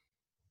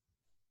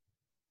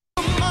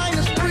 -3,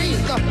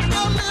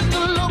 I'm in the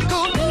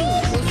local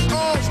news.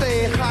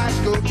 All-state high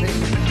school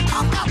team.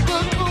 I've got the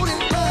golden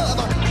glove.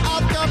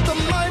 I've got the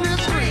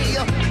 -3.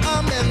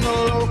 I'm in the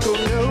local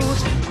news.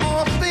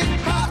 All-state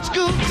high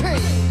school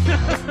team.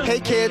 Hey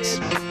kids,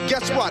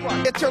 guess what?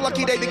 It's your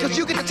lucky day because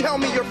you get to tell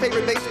me your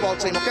favorite baseball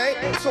team, okay?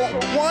 So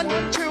 1,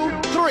 2,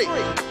 3.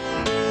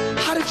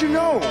 How did you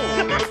know?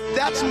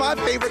 That's my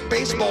favorite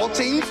baseball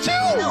team too.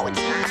 No, it's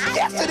not.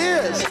 Yes, it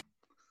is.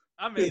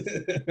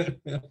 Amazing.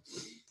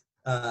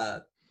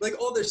 Like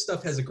all their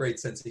stuff has a great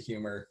sense of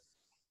humor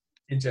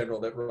in general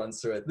that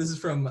runs through it. This is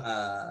from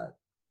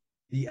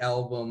the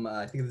album.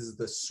 I think this is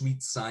The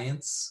Sweet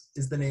Science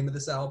is the name of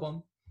this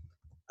album.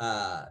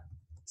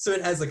 So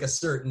it has like a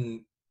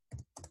certain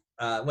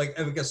like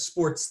a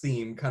sports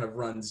theme kind of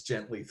runs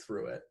gently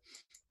through it.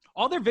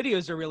 All their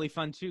videos are really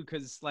fun too,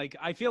 because like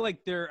I feel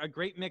like they're a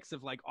great mix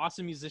of like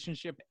awesome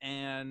musicianship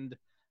and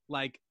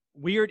like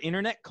weird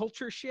internet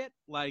culture shit.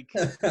 Like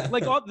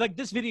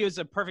this video is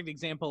a perfect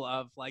example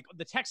of like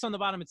the text on the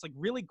bottom. It's like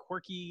really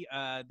quirky.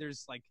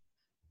 There's like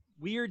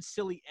weird,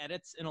 silly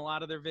edits in a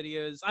lot of their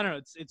videos. I don't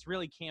know. It's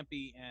really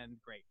campy and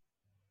great.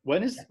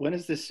 When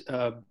is this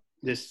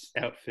this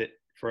outfit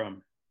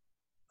from?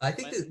 I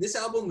think this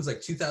album was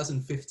like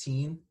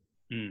 2015,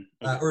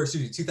 or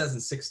excuse me,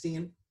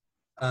 2016.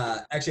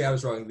 Actually, I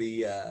was wrong.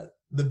 The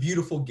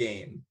Beautiful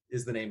Game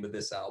is the name of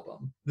this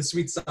album. The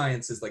Sweet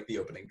Science is like the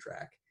opening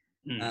track.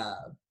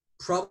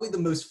 Probably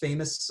the most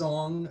famous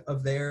song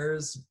of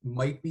theirs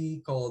might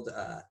be called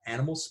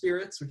Animal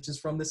Spirits, which is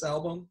from this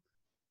album,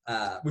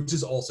 which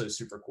is also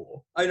super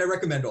cool. I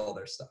recommend all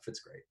their stuff. It's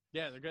great.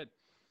 Yeah, they're good.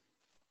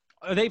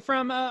 Are they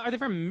from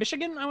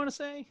Michigan, I want to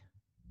say?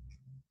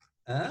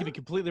 I could be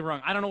completely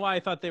wrong. I don't know why I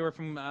thought they were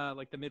from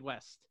like the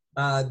Midwest.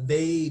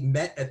 They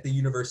met at the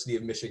University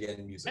of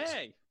Michigan Music.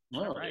 Hey.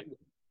 Oh, All right.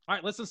 All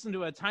right, let's listen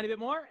to a tiny bit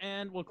more,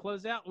 and we'll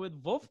close out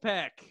with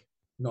Wolfpack.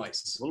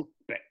 Nice.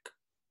 Wolfpack.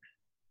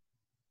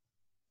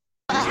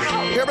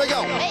 Here we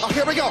go.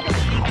 Here we go.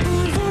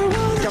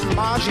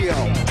 DiMaggio.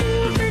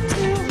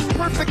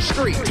 Perfect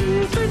Street.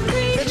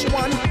 It's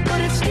one,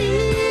 but it's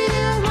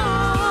still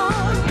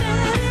on.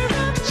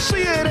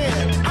 See it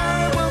in.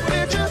 I will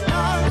pitch it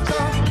out.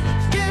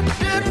 Get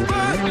it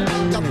right.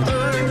 The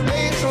third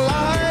base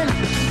line.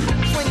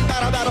 Swing,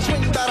 batter, batter,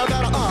 swing, batter,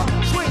 batter,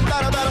 swing,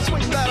 batter, batter,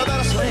 swing, batter,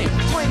 batter, swing.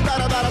 Swing,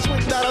 batter, batter,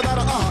 swing, batter,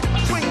 batter,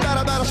 swing,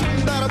 batter, batter,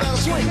 swing, batter, batter,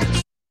 swing.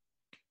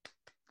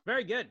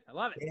 Very good. I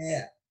love it.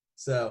 Yeah.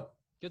 So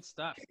Good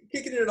stuff.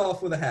 kicking it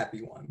off with a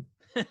happy one.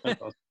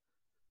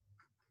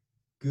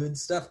 Good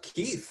stuff.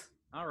 Keith,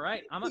 All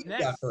right, I'm up what you got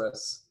next. for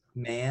us,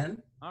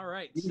 man? All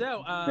right.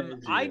 So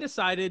I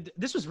decided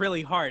this was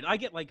really hard. I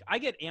get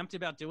amped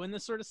about doing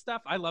this sort of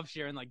stuff. I love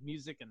sharing like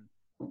music and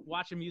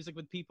watching music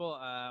with people.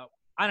 I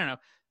don't know.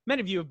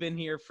 Many of you have been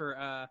here for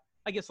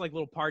I guess like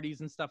little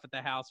parties and stuff at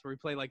the house where we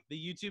play like the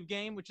YouTube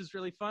game, which is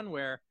really fun,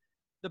 where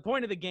the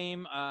point of the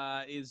game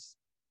is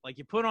like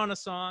you put on a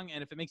song,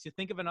 and if it makes you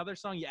think of another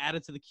song, you add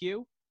it to the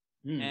queue.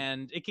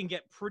 And it can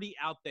get pretty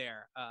out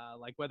there.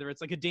 Like whether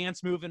it's like a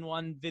dance move in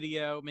one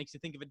video makes you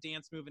think of a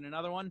dance move in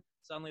another one.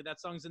 Suddenly that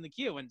song's in the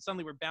queue, and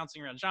suddenly we're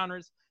bouncing around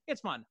genres.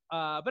 It's fun.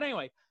 But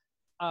anyway,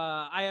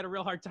 I had a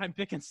real hard time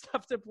picking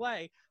stuff to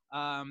play.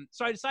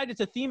 So I decided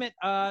to theme it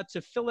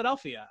to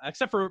Philadelphia,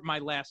 except for my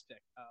last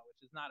pick,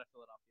 which is not a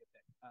Philadelphia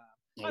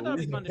pick. I thought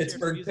it'd be fun to share some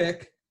Pittsburgh music.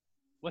 pick.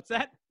 What's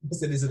that?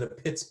 Is it a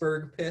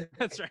Pittsburgh pick?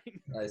 That's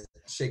right. I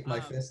shake my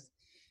fist.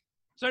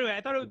 So anyway,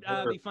 I thought it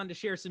would be fun to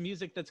share some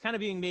music that's kind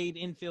of being made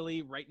in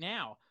Philly right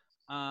now.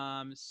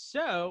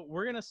 So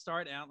we're going to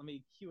start out. Let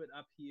me cue it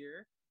up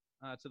here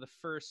to the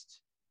first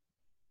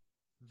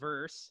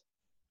verse.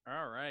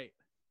 All right.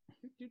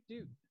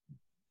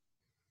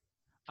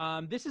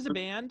 This is a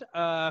band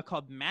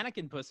called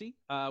Mannequin Pussy,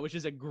 which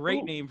is a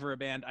great name for a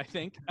band, I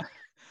think.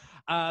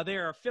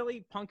 They're a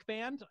Philly punk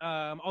band,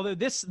 although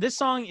this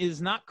song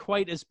is not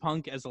quite as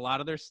punk as a lot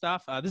of their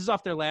stuff. This is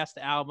off their last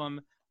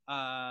album,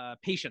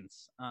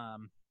 Patience,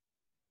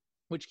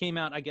 which came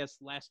out, I guess,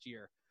 last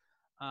year.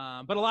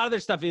 But a lot of their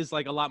stuff is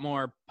like a lot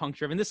more punk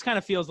driven. This kind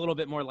of feels a little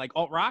bit more like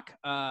alt rock,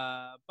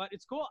 but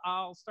it's cool.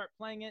 I'll start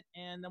playing it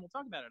and then we'll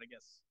talk about it, I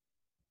guess.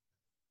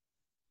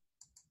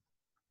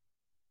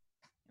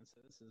 And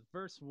so this is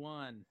verse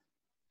 1.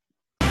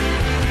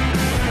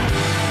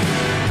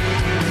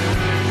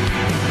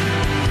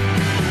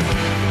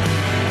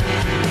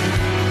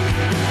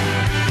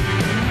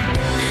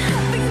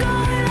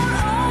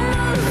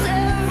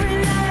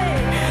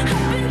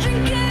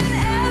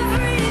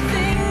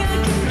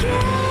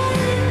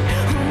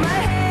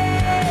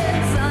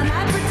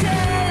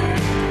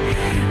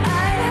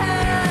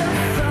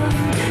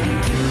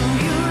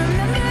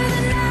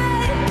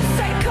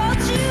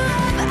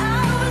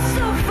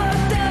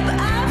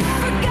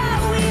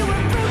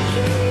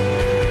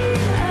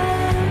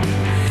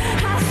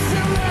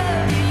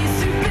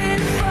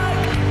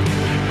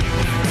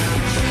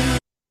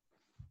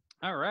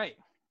 All right.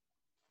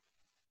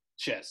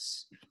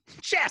 Chess.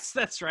 Chess,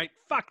 that's right.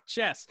 Fuck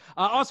Chess.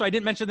 Also, I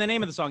didn't mention the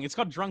name of the song. It's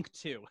called Drunk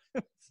 2.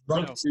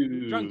 Drunk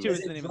 2. Drunk 2 Is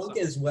is the it name of the drunk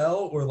song. as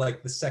well, or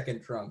like the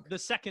second drunk? The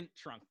second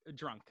drunk.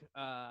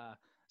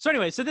 So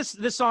anyway, so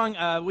this song,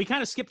 we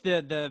kind of skipped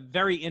the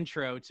very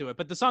intro to it,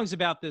 but the song's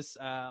about this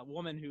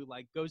woman who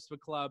like goes to a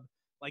club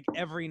like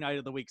every night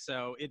of the week.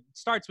 So it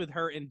starts with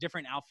her in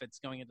different outfits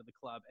going into the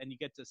club, and you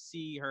get to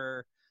see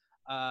her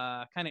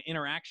kind of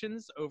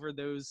interactions over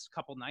those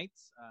couple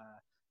nights.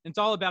 It's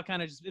all about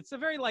kind of just, it's a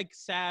very like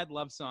sad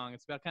love song.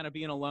 It's about kind of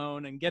being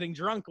alone and getting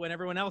drunk when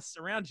everyone else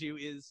around you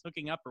is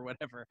hooking up or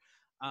whatever.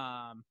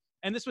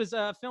 And this was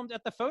filmed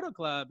at the Photo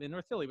Club in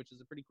North Philly, which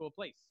is a pretty cool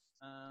place.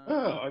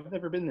 I've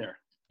never been there.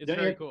 It's Don't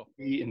very you cool.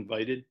 be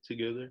invited to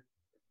go there?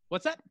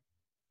 What's that?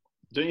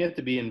 Don't you have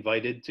to be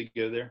invited to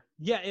go there?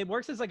 Yeah, it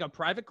works as like a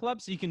private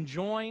club, so you can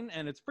join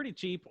and it's pretty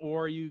cheap,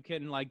 or you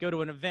can like go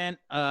to an event.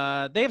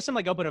 They have some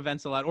like open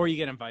events a lot, or you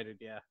get invited.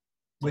 Yeah.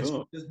 Which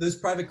those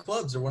private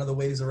clubs are one of the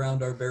ways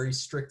around our very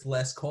strict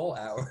last call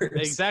hours.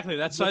 Exactly.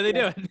 That's why they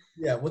do it.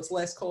 Yeah. What's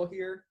last call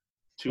here?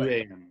 2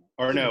 a.m.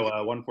 Or no,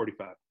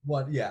 1:45.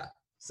 What? Yeah.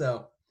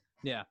 So.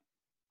 Yeah.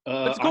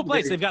 But it's a cool I'm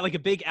place. very- They've got like a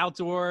big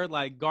outdoor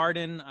like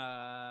garden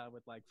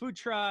with like food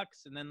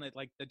trucks, and then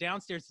like the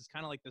downstairs is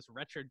kind of like this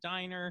retro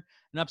diner,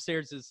 and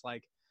upstairs is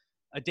like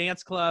a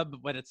dance club,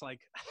 but it's like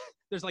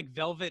there's like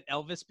velvet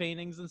Elvis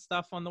paintings and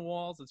stuff on the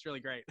walls. It's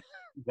really great.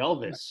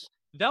 Velvis.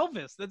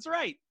 Velvis, that's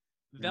right.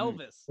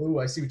 Velvis. Oh,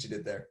 I see what you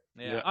did there.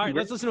 Yeah. Yeah. All right,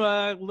 let's listen to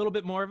a little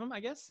bit more of them, I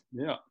guess.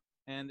 Yeah.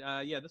 And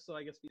yeah, this will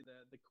I guess be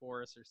the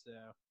chorus or so.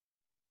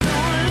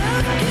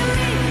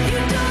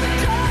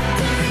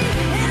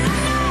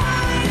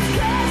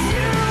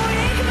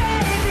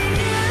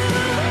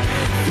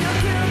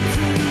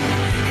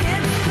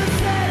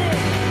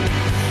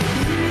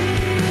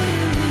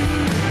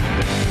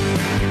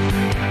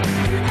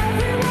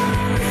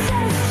 Everyone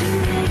says to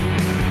me,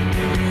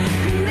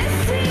 they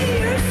see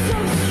you're so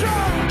strong.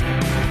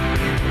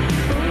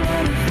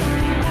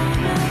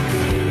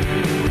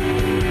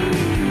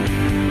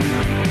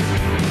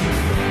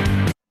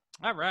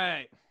 All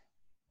right.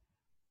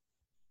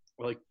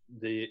 Like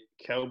the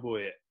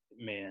Cowboy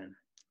Man.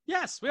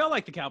 Yes, we all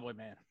like the Cowboy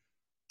Man.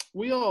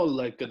 We all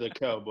like the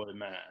Cowboy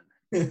Man.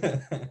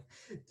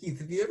 Keith,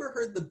 have you ever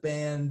heard the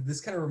band? This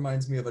kind of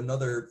reminds me of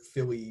another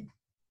Philly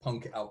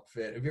punk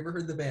outfit. Have you ever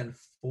heard the band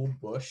Full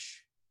Bush?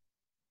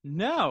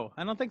 No,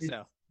 I don't think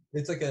so.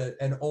 It's like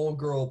an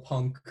all-girl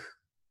punk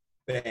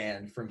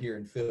band from here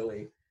in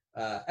Philly.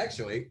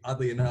 Actually,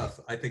 oddly enough,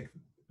 I think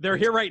They're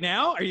here right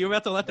now? Are you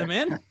about to let them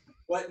in?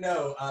 What?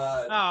 No.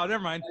 Oh,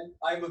 never mind.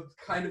 I'm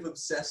kind of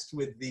obsessed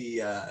with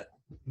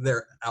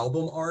their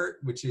album art,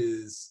 which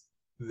is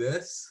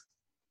this.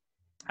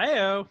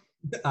 Hey-o.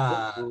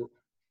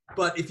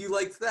 But if you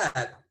liked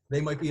that,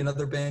 they might be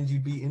another band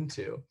you'd be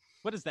into.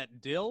 What is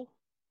that, dill?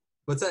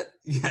 What's that?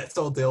 Yeah, it's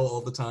all Dill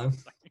all the time.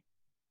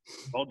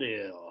 All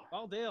deal.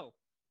 All dill.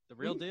 The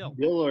real deal.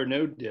 Dill or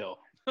no dill.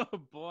 Oh,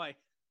 boy.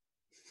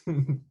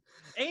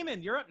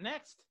 Eamon, you're up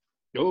next.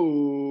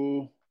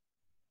 Oh.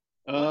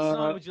 What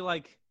song would you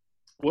like?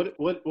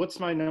 What's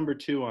my number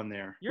 2 on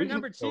there? Your We can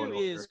number go 2 in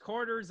is order.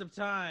 Quarters of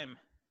Time.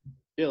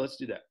 Yeah, let's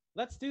do that.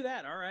 Let's do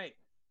that. All right.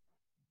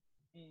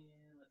 And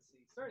let's see.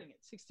 Starting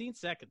at 16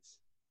 seconds.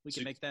 We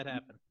can make that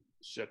happen.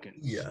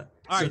 Seconds. Yeah.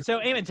 All right. So,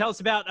 Eamon, tell us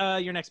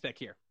about your next pick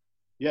here.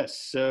 Yes,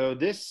 so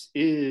this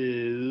is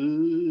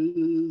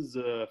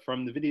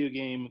from the video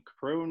game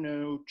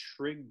Chrono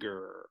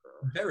Trigger,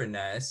 Very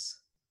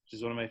nice. which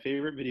is one of my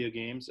favorite video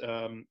games.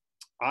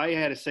 I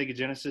had a Sega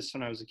Genesis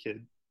when I was a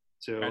kid.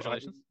 So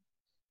Congratulations.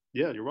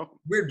 yeah, you're welcome.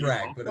 Weird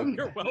brag, but okay.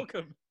 You're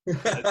welcome.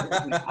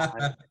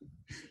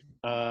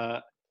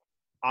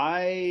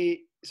 I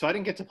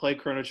didn't get to play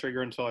Chrono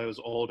Trigger until I was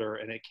older,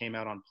 and it came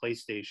out on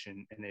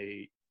PlayStation in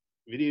a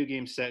video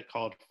game set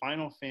called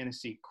Final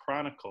Fantasy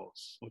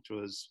Chronicles, which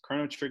was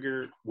Chrono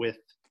Trigger with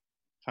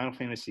Final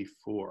Fantasy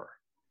IV.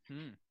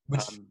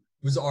 Which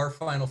was our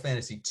Final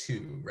Fantasy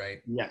 2,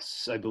 right?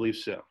 Yes, I believe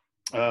so.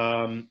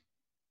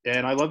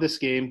 And I love this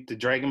game. The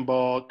Dragon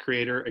Ball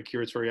creator,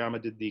 Akira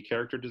Toriyama, did the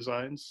character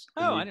designs.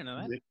 Oh, I didn't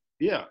know that.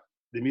 Yeah.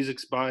 The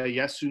music's by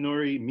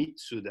Yasunori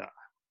Mitsuda.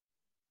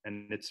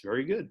 And it's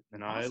very good.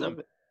 And I Awesome. love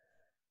it.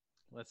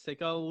 Let's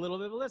take a little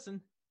bit of a listen.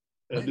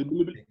 A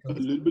little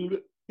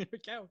bit. Here we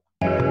go.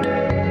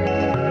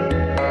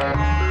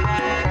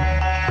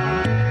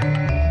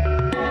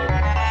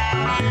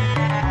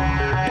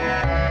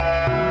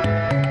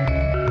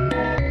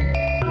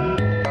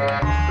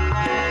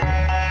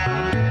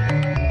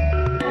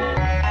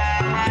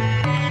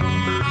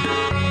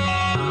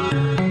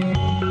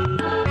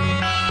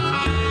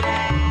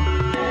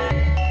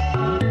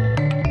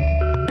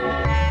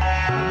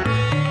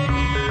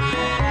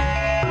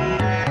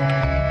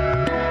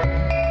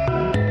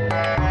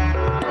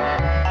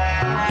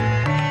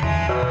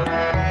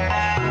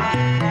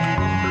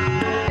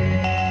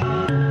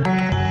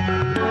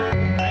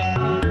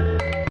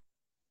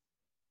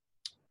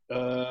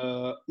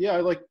 Yeah,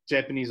 I like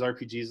Japanese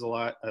RPGs a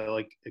lot. I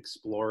like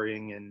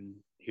exploring and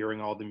hearing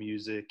all the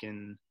music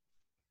and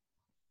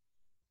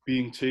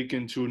being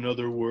taken to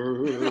another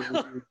world.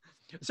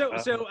 So,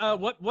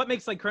 what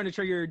makes like Chrono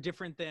Trigger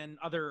different than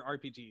other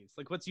RPGs?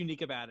 Like, what's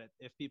unique about it?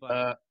 If people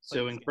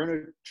so in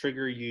Chrono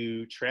Trigger,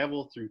 you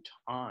travel through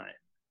time,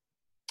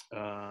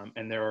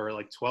 and there are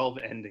like 12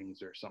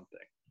 endings or something.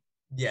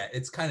 Yeah,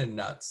 it's kind of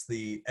nuts.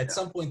 At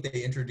some point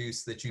they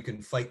introduced that you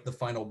can fight the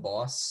final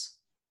boss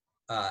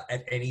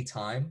at any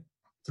time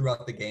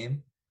throughout the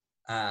game.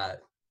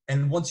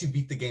 And once you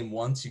beat the game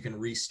once, you can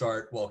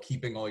restart while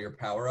keeping all your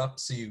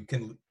power-ups, so you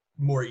can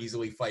more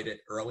easily fight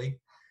it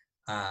early.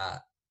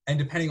 And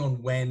depending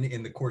on when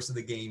in the course of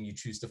the game you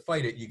choose to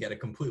fight it, you get a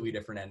completely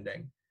different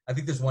ending. I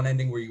think there's one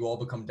ending where you all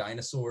become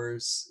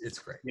dinosaurs. It's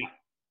great.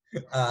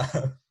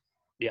 Yeah.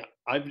 Yeah,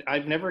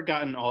 I've never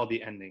gotten all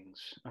the endings.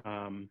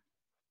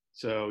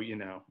 So,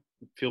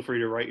 feel free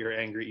to write your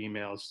angry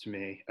emails to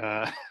me.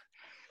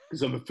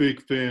 Because I'm a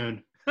fake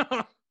fan.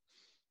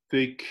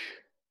 Fake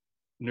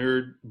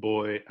nerd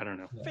boy. I don't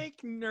know.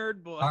 Fake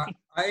nerd boy.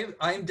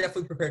 I'm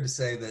definitely prepared to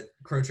say that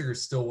Chrono Trigger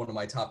is still one of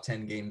my top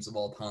 10 games of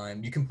all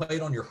time. You can play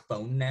it on your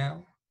phone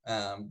now.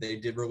 They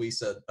did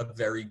release a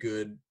very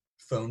good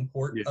phone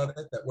port of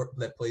it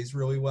that plays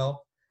really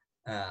well.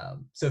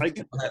 So if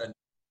people haven't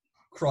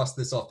crossed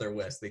this off their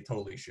list, they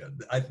totally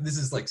should. This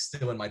is like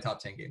still in my top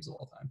 10 games of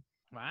all time.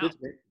 Wow.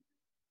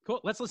 Cool.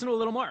 Let's listen to a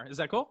little more. Is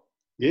that cool?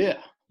 Yeah.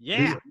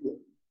 Yeah.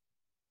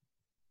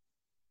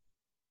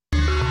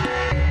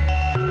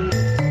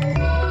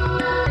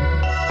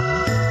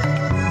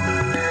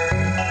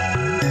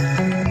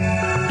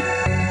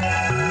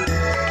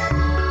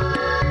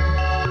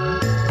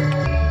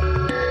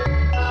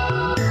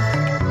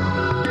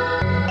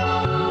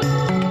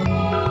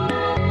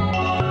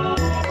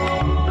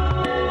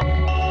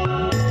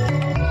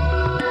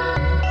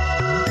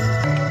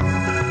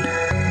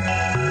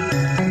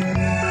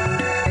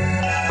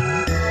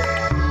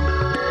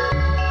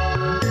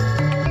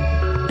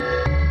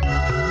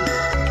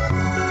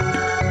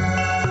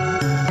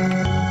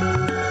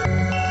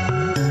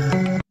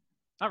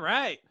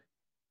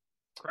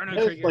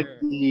 Chrono Trigger. Like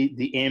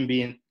the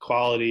ambient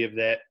quality of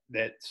that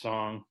that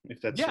song, if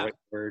that's Yeah. the right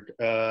word.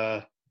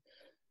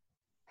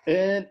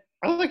 And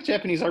I like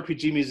Japanese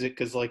RPG music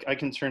because like I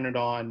can turn it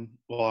on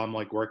while I'm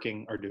like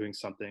working or doing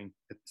something.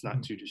 It's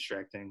not too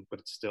distracting, but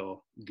it's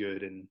still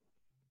good and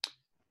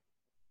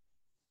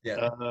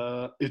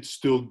it's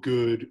still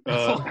good.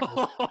 I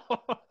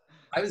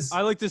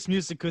like this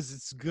music because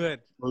it's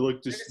good. I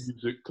like this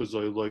music because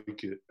I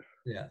like it.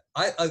 Yeah,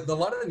 a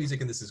lot of the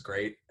music in this is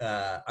great.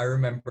 I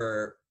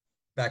remember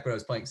back when I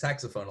was playing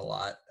saxophone a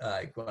lot,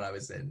 like when I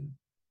was in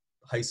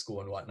high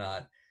school and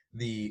whatnot.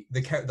 The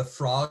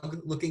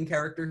frog looking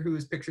character who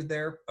is pictured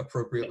there,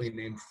 appropriately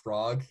named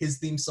Frog, his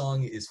theme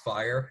song is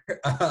Fire.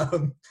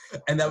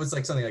 And that was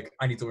like something like,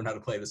 I need to learn how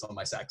to play this on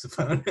my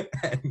saxophone,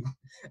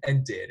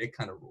 and did. It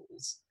kind of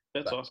rules.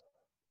 That's awesome.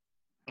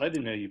 I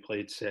didn't know you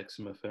played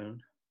saxophone.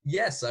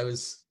 Yes, I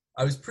was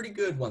pretty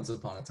good once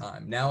upon a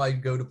time. Now I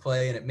go to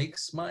play and it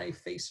makes my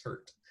face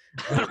hurt.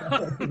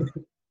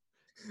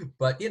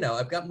 But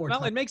I've got more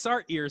time. It makes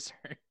our ears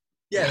hurt.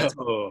 Yeah, that's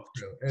true.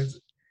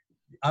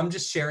 I'm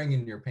just sharing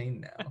in your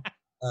pain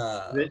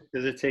now.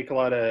 Does it take a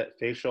lot of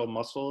facial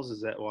muscles? Is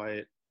that why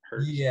it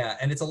hurts? Yeah,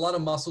 and it's a lot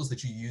of muscles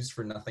that you use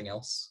for nothing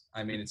else.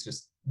 I mean, it's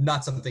just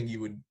not something you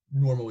would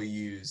normally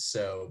use.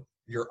 So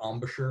your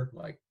embouchure,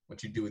 like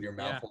what you do with your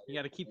mouth. Yeah, you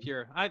got to keep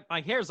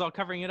my hair's all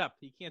covering it up.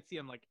 You can't see.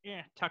 I'm like,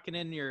 tucking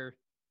in your.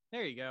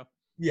 There you go.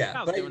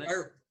 Yeah, but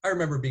I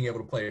remember being able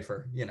to play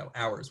for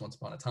hours once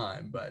upon a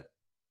time, but.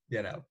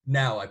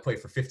 Now I play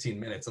for 15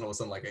 minutes and all of a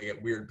sudden, like, I get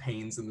weird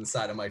pains in the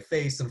side of my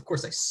face. And of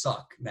course I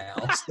suck now.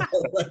 So,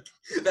 like,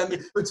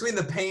 between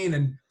the pain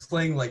and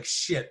playing like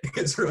shit,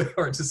 it's really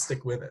hard to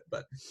stick with it.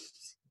 But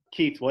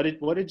Keith, what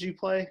did you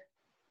play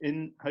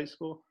in high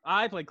school?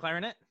 I played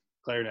clarinet.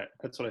 Clarinet.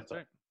 That's what I thought.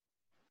 Right.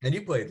 And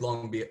you played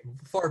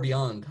far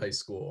beyond high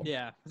school.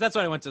 Yeah, that's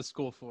what I went to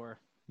school for.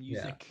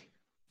 Music.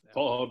 Yeah.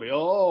 Far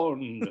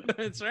beyond.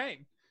 That's right.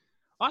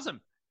 Awesome.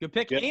 Good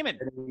pick, Eamon.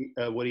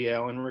 Any Woody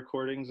Allen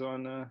recordings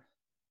on?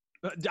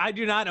 I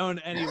do not own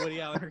any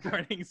Woody Allen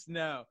recordings.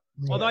 No.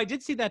 Yeah. Although I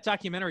did see that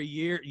documentary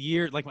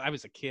year like when I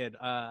was a kid.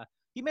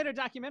 He made a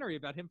documentary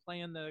about him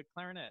playing the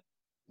clarinet.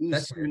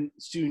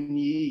 Soon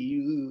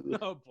you.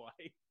 Oh boy.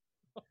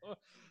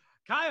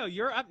 Kyle,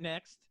 you're up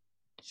next.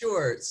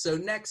 Sure. So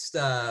next,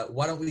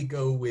 why don't we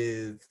go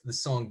with the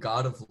song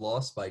 "God of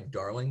Lost" by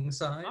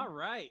Darlingside? All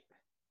right.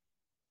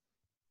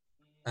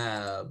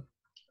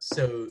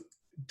 So.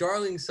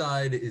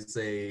 Darlingside is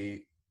a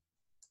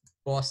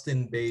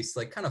Boston-based,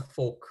 like, kind of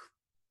folk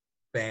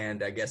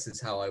band, I guess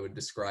is how I would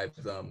describe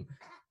them.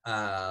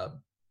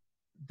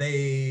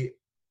 They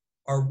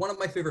are one of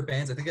my favorite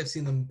bands. I think I've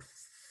seen them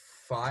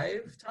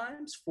 4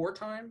 times.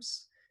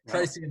 Wow.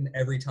 Try to see them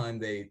every time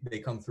they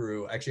come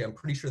through. Actually, I'm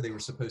pretty sure they were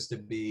supposed to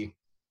be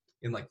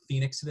in, like,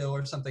 Phoenixville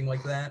or something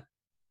like that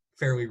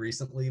fairly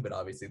recently, but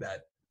obviously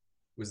that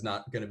was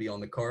not going to be on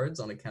the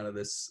cards on account of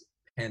this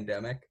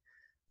pandemic.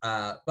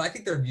 But I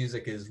think their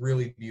music is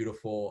really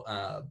beautiful.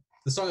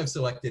 The song I've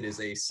selected is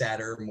a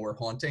sadder, more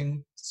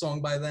haunting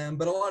song by them,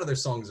 but a lot of their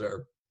songs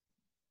are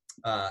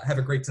have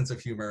a great sense of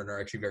humor and are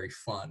actually very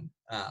fun.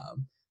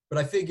 But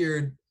I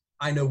figured,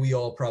 I know we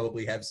all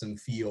probably have some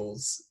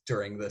feels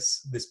during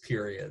this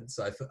period,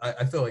 so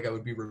I feel like I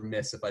would be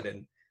remiss if I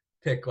didn't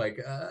pick, like,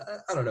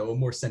 I don't know, a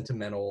more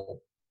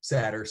sentimental,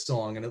 sadder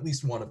song, and at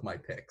least one of my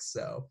picks.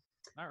 So,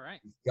 all right,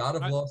 God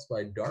of Lost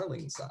by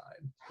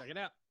Darlingside. Check it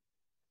out.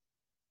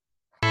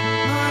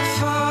 My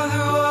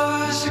father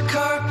was a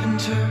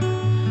carpenter.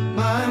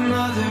 My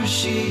mother,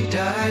 she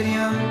died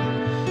young.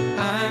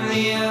 I'm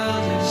the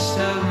eldest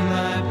of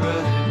my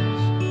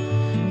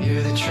brothers.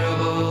 You're the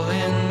trouble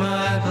in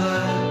my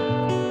blood.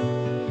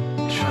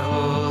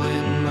 Trouble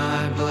in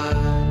my blood.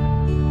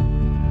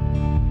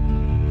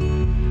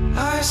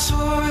 I swore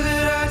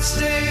that I'd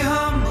stay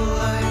humble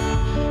like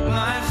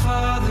my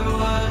father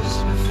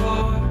was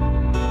before.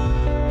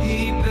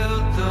 He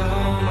built the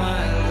home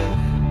I live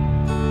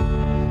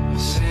in.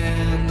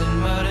 Sand and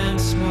mud and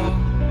smoke.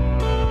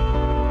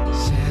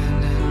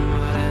 Sand and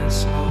mud and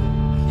smoke.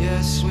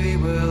 Yes, we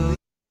will.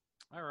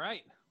 All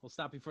right. We'll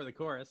stop before the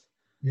chorus.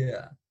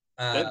 Yeah.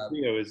 That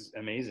video is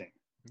amazing.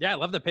 Yeah, I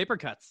love the paper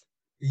cuts.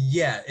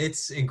 Yeah,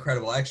 it's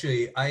incredible.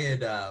 Actually,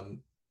 I'd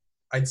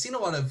seen a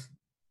lot of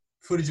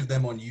footage of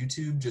them on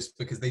YouTube just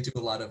because they do a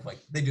lot of, like,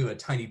 they do a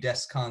Tiny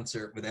Desk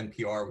concert with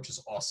NPR, which is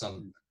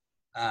awesome.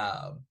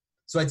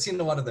 So I'd seen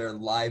a lot of their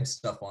live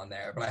stuff on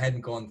there, but I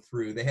hadn't gone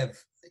through. They have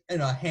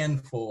a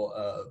handful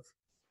of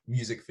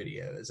music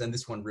videos, and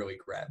this one really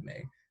grabbed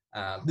me.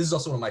 This is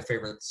also one of my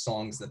favorite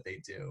songs that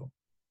they do.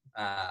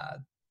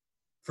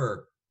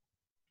 For,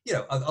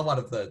 a lot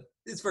of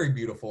it's very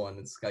beautiful and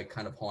it's like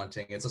kind of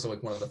haunting. It's also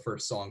like one of the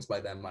first songs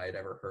by them I had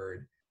ever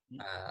heard.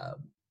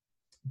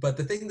 But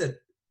the thing that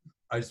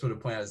I just want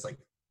to point out is, like,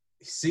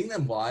 seeing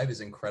them live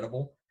is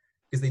incredible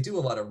because they do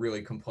a lot of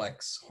really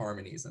complex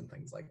harmonies and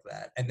things like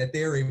that. And that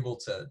they're able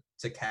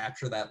to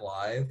capture that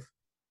live,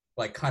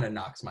 like, kind of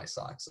knocks my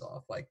socks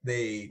off. Like,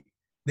 they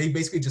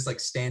basically just, like,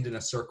 stand in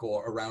a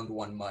circle around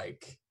one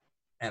mic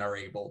and are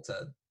able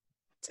to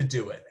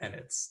do it. And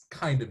it's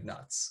kind of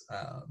nuts.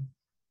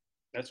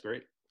 That's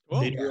great.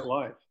 Cool. They do it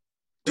live.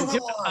 Do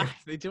it live.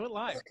 They do it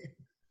live.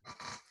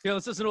 Here,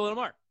 let's listen to a little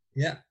more.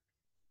 Yeah.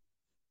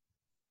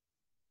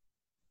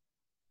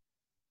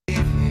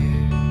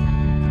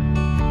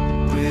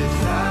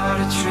 Without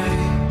a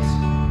trace,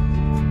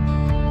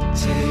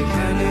 take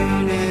a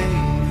new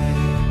name,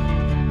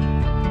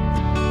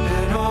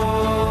 an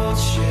old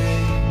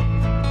shape.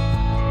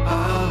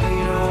 I'll be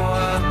no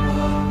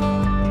outlaw,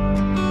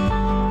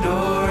 no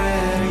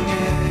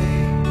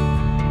renegade,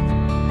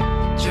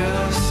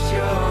 just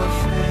your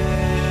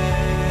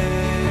faithful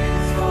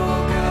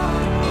God.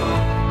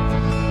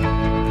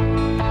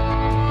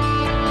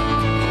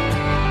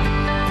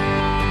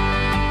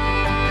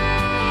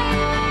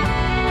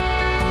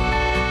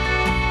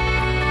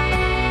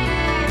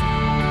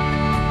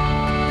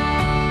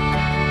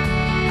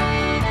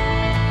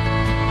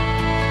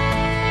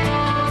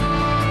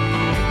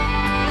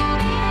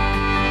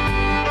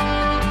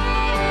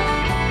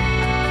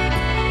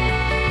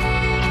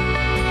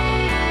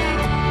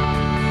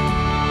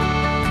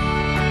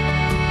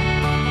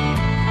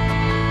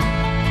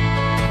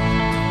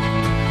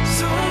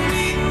 So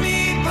meet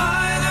me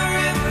by the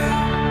river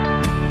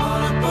on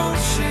a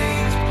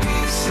boat-shaped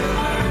piece of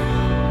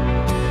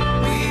earth.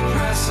 We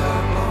press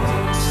our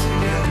bones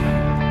together,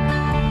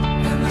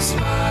 and the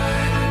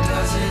spider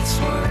does its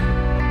work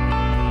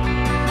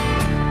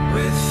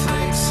with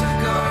flakes of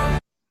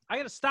garlic. I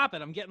gotta stop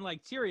it. I'm getting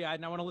like teary-eyed,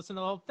 and I want to listen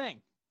to the whole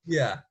thing.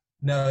 Yeah.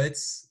 No,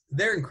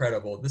 they're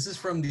incredible. This is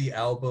from the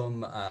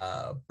album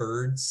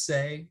Birds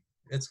Say,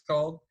 it's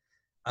called.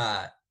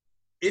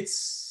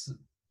 It's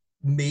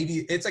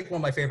like one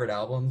of my favorite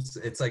albums.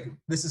 It's like,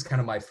 this is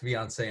kind of my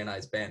fiance and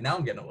I's band. Now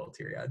I'm getting a little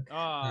teary-eyed.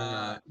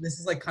 This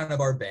is like kind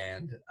of our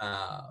band.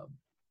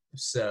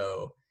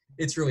 So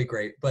it's really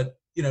great. But,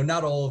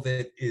 not all of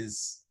it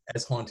is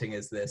as haunting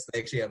as this. They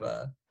actually have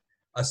a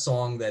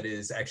song that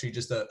is actually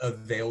just a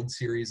veiled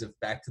series of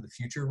Back to the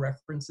Future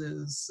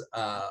references.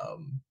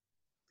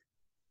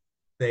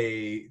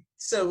 There's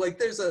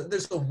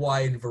a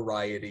wide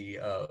variety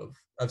of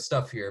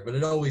stuff here, but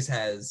it always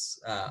has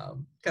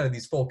kind of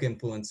these folk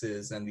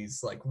influences and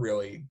these like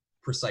really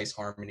precise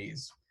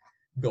harmonies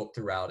built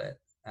throughout it.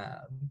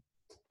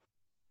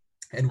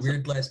 And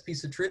weird last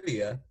piece of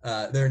trivia,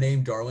 their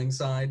name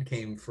Darlingside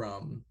came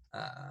from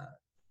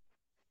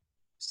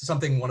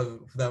something one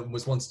of them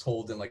was once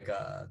told in like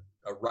a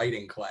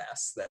writing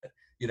class, that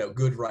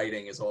good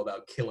writing is all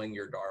about killing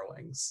your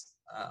darlings.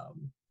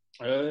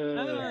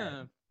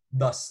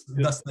 Thus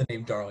the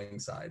name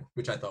Darlingside,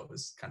 which I thought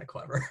was kind of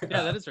clever.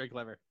 Yeah, that is very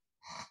clever.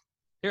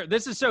 Here,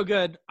 this is so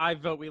good. I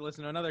vote we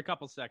listen to another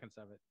couple seconds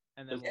of it,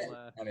 and then we'll.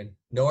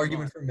 No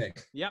argument from me.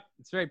 Yep,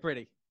 it's very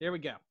pretty. Here we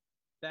go.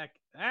 Back.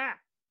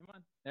 Come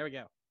on. There we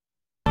go.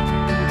 Petals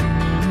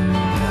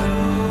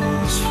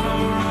from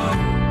a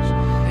rose,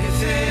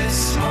 if it's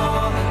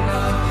small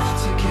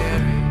enough to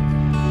carry,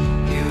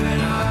 you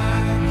and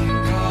I can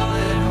call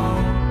it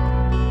home.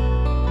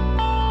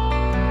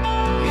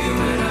 You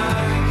and I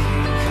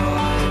can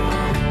call it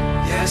home.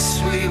 Yes,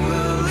 we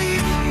will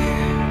leave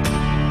here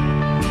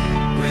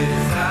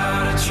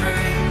without a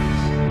trace.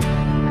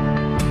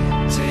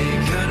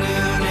 Take a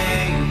new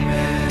name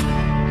and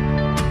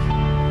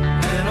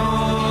an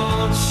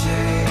old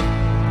shape.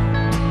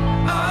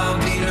 I'll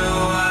be no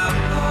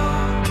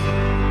outlaw,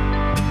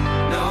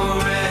 no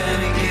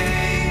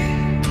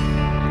renegade,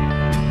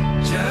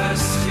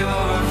 just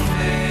your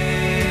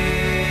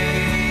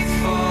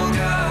faithful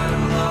God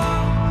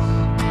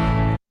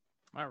lost.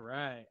 All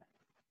right.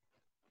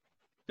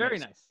 Very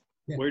nice.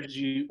 Yeah. Where did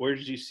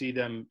you see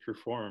them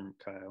perform,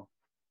 Kyle?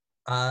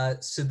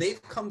 So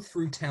they've come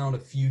through town a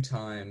few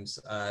times.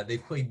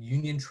 They've played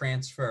Union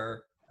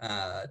Transfer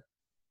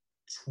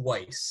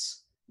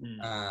twice.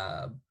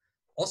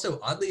 Also,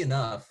 oddly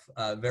enough,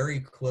 very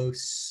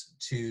close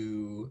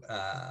to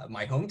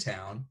my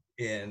hometown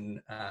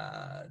in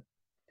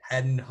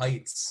Haddon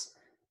Heights,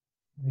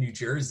 New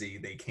Jersey.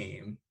 They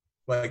came,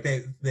 like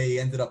they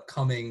ended up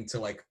coming to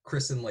like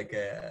christen like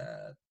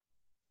a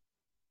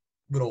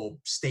little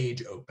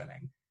stage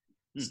opening.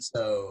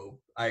 So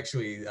I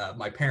actually,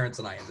 my parents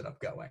and I ended up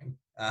going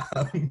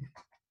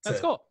That's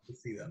cool. to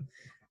see them.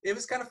 It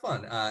was kind of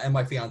fun. And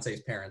my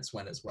fiance's parents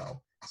went as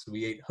well. So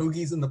we ate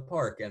hoagies in the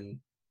park and,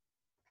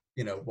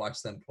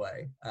 watched them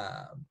play.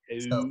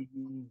 So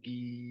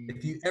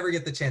if you ever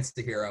get the chance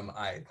to hear them,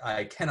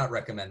 I cannot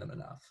recommend them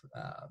enough.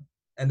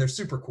 And they're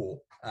super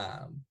cool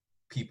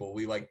people.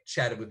 We like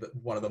chatted with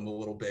one of them a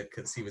little bit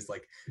because he was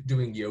like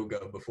doing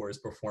yoga before his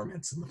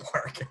performance in the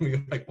park, and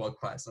we like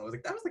walked past, and I was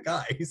like, "That was the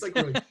guy." He's like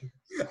really.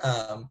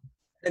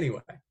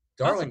 Anyway,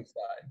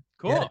 Darlingside.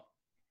 Cool. Yeah.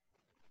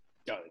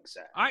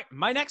 Darlingside. All right,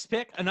 my next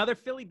pick, another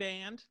Philly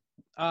band.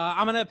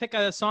 I'm gonna pick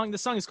a song.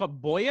 This song is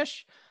called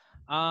 "Boyish,"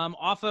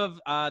 off of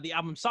the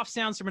album "Soft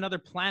Sounds from Another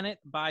Planet"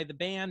 by the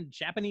band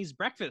Japanese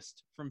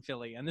Breakfast from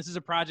Philly, and this is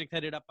a project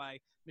headed up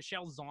by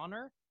Michelle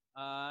Zauner.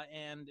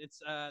 And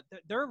it's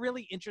they're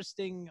really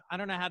interesting. I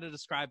don't know how to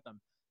describe them.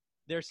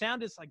 Their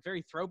sound is like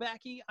very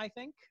throwbacky, I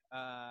think.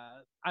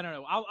 I don't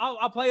know.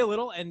 I'll play a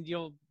little and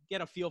you'll get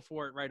a feel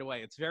for it right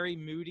away. It's very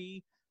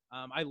moody.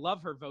 I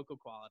love her vocal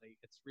quality.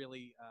 It's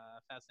really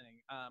fascinating.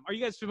 Are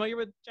you guys familiar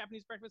with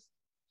Japanese breakfast?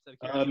 Just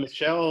out of curiosity.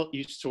 Michelle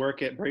used to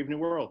work at Brave New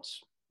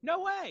Worlds. No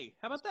way.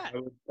 How about that?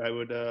 I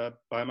would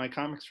buy my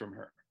comics from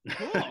her.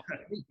 Cool.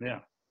 Yeah,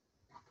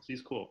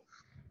 she's cool.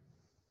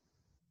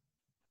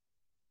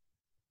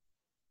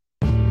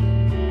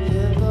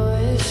 Your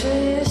boyish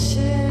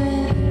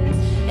reassurance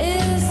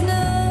is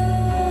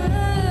not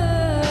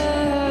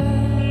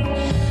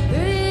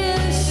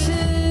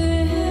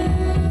reassuring,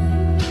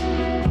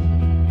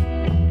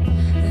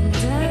 and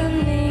I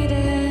need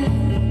it,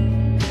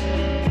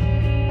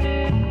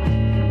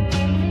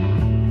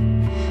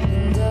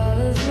 and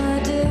all of my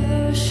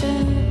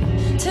devotion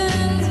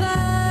turns violent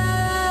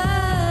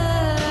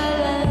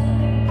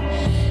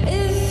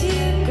if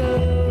you go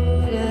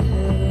to her.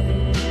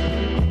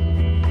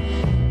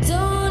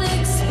 Don't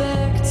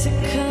expect to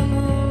come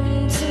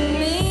home to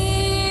me.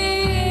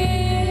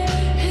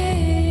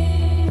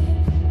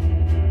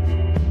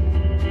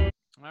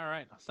 All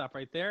right. I'll stop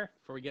right there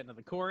before we get into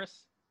the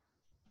chorus.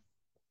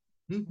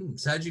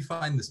 So how'd you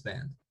find this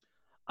band?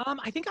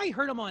 I think I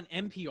heard him on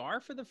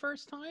NPR for the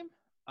first time.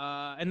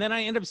 And then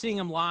I ended up seeing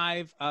him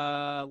live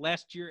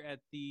last year at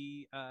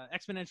the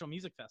Exponential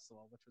Music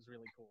Festival, which was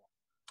really cool.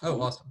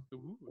 Oh, awesome.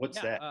 Ooh, What's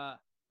yeah, that?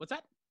 What's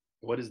that?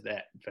 What is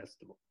that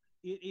festival?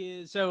 It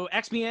is so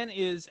XBN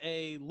is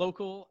a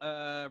local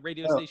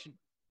radio Oh. station.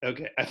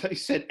 Okay, I thought you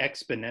said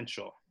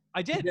exponential. I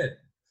You did. did.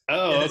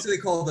 Oh, Yeah, that's what they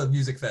call the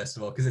music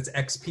festival because it's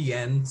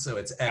XPN, so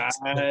it's X.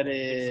 got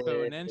it.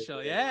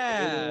 Exponential,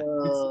 yeah.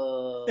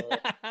 Oh.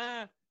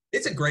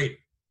 It's a great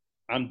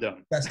I'm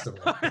done. festival.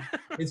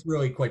 It's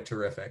really quite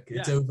terrific.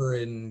 It's Yeah. over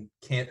in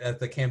at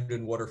the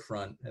Camden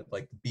waterfront at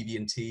like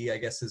BB&T, I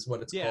guess is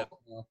what it's Yeah.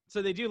 called. now.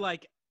 So they do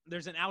like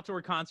there's an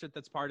outdoor concert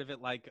that's part of it,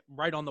 like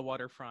right on the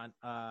waterfront,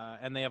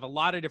 and they have a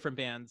lot of different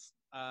bands,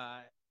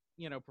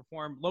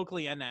 perform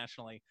locally and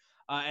nationally,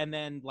 and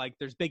then like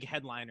there's big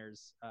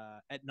headliners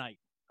at night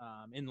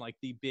in like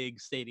the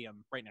big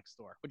stadium right next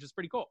door, which is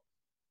pretty cool.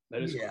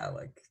 That is Yeah,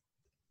 like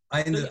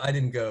I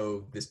didn't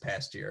go this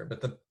past year,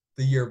 but the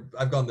year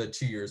I've gone the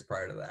 2 years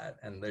prior to that,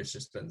 and there's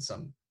just been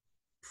some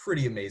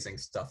pretty amazing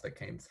stuff that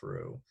came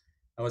through.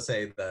 I would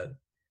say the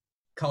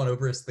Colin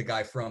Obrist, the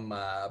guy from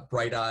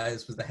Bright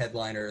Eyes, was the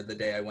headliner the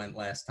day I went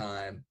last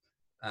time.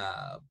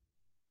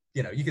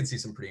 You can see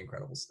some pretty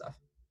incredible stuff.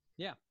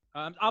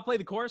 I'll play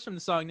the chorus from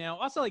the song now.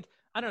 Also, like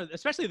I don't know,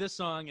 especially this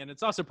song, and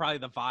it's also probably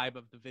the vibe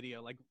of the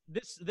video. Like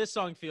this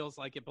song feels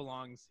like it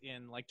belongs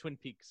in like Twin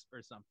Peaks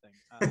or something.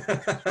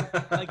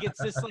 Like it's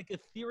this like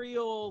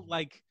ethereal,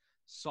 like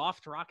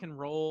soft rock and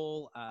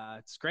roll.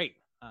 It's great.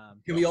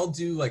 Can we all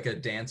do like a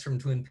dance from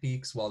Twin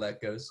Peaks while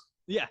that goes?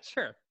 Yeah,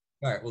 sure.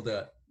 All right, we'll do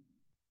it.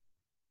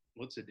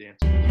 What's a dance?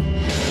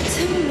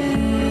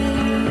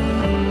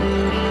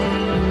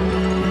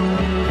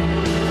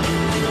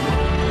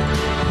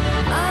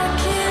 I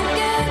can't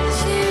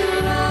get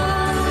you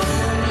off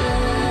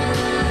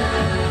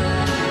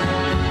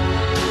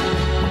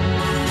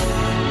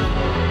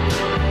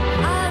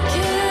I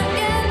can't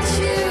get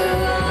you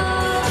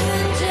off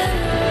in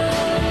general.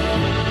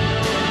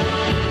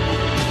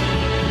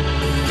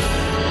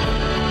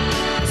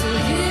 So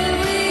here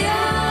we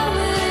are,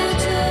 we're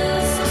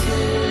just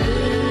two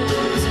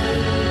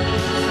losers.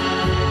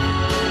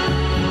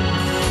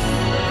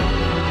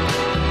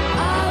 I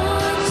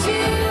want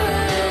you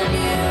and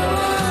you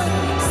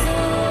want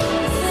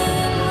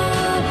something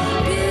more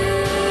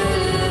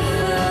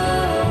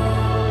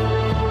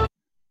beautiful.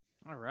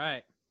 All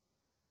right.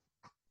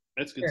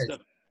 That's good Yes.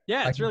 stuff.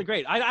 Yeah, it's I- really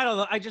great. I don't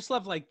know. I just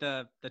love like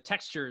the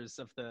textures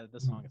of the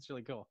song. It's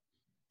really cool.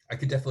 I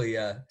could definitely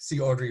see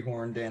Audrey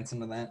Horne dancing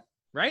to that.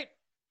 Right?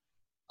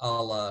 A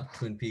la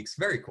Twin Peaks.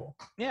 Very cool.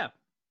 Yeah.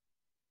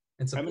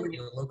 And I'm supporting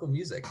gonna- local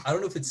music. I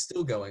don't know if it's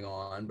still going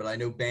on, but I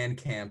know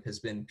Bandcamp has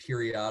been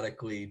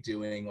periodically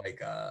doing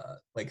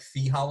like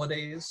fee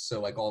holidays. So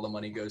like all the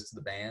money goes to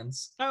the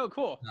bands. Oh,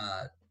 cool.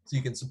 So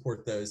you can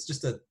support those.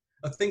 Just a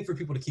thing for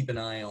people to keep an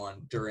eye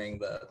on during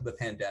the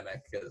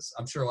pandemic, because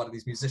I'm sure a lot of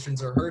these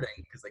musicians are hurting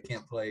because they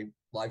can't play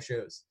live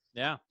shows.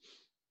 Yeah.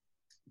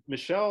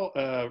 Michelle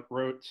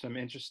wrote some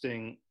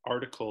interesting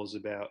articles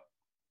about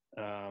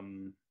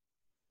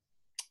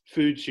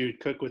food she would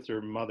cook with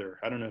her mother.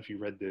 I don't know if you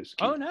read this.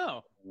 Oh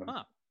no.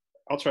 Huh.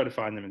 I'll try to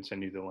find them and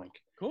send you the link.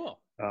 Cool.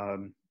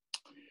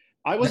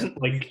 I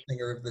wasn't Lead like,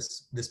 singer of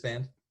this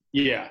band.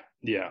 yeah.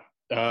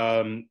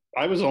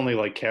 I was only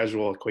like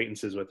casual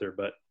acquaintances with her,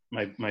 but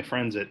my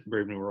friends at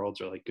Brave New Worlds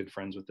are like good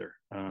friends with her.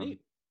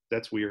 Neat.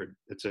 That's weird.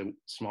 It's a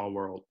small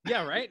world.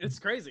 Yeah, right? It's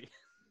crazy.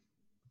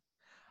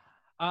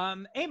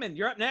 Eamon,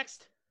 you're up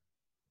next.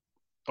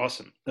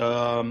 Awesome.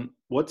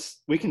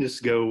 We can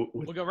just go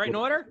with, We'll go right in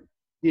order.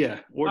 Yeah.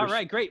 All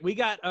right, great. We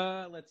got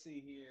let's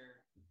see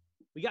here.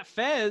 We got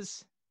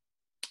Fez.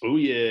 Oh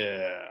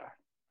yeah.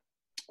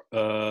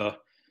 So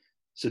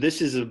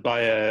this is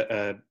by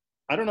a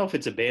I don't know if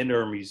it's a band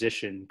or a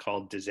musician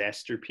called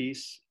Disaster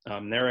Piece.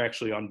 They're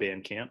actually on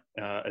Bandcamp,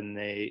 and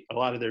a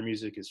lot of their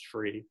music is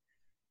free.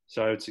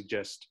 So I would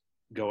suggest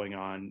going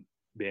on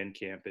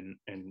Bandcamp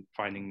and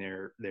finding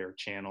their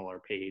channel or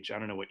page. I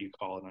don't know what you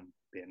call it on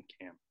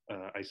Bandcamp.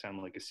 I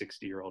sound like a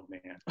 60-year-old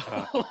man.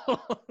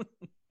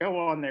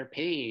 Go on their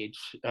page.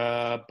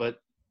 But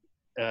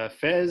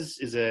Fez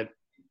is a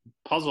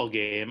puzzle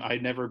game. I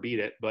never beat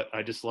it, but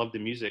I just love the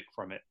music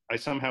from it. I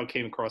somehow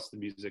came across the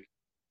music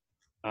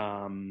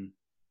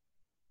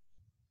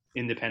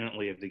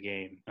independently of the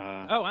game.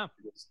 Oh, wow. I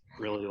just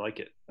really like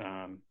it.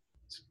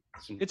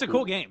 It's a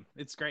cool game.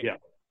 It's great. Yeah.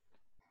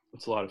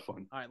 It's a lot of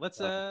fun. All right, let's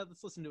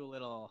listen to a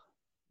little.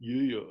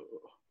 Yeah.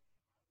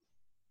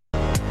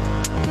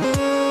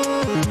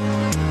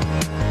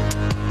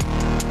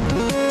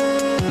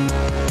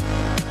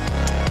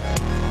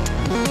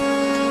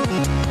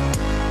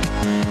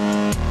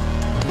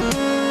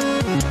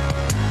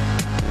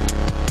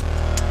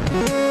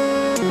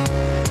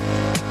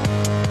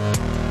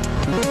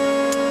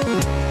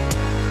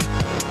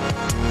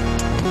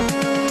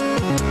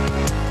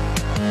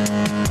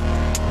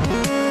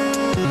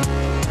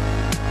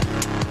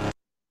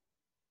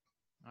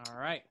 All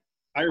right.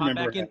 I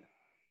remember back in.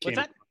 What's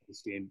that?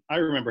 This game. I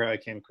remember how I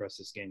came across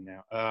this game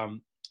now.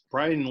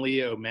 Brian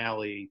Lee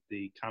O'Malley,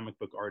 the comic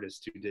book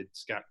artist who did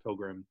Scott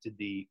Pilgrim, did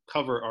the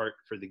cover art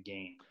for the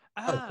game.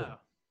 Oh.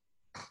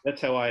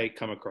 That's how I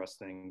come across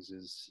things.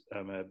 Is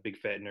I'm a big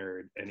fat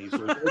nerd, and he's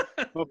like,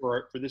 cover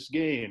art for this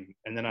game,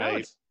 and then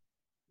I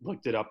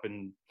looked it up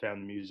and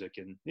found the music,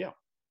 and yeah.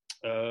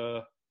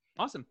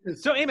 Awesome.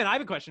 So, Eamon, I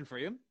have a question for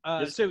you.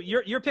 Yes. So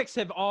your picks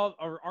are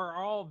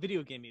all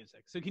video game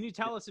music. So can you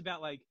tell us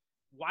about like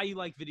why you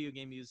like video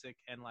game music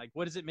and like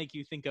what does it make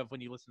you think of when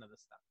you listen to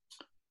this stuff?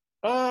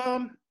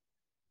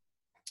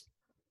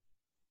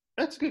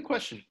 That's a good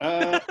question.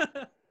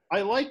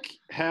 I like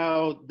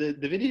how the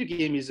video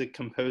game music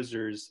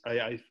composers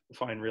I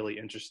find really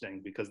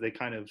interesting because they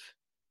kind of,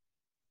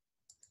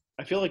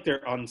 I feel like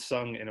they're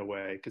unsung in a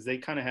way because they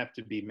kind of have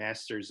to be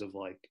masters of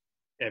like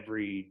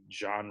every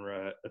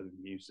genre of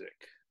music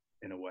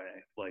in a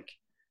way. Like,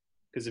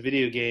 because a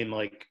video game,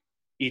 like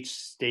each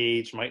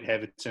stage might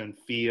have its own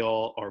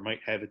feel or might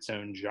have its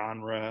own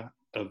genre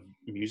of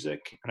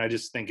music. And I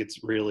just think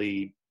it's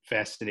really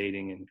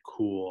fascinating and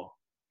cool.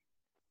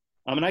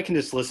 And I can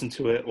just listen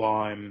to it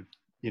while I'm,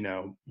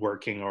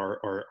 working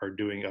or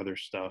doing other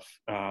stuff.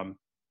 But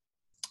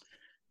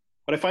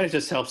I find it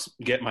just helps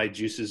get my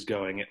juices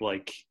going. It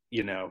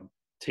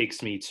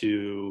takes me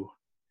to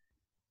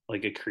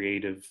like a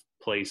creative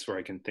place where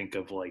I can think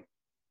of like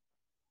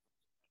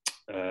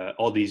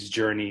all these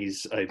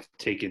journeys I've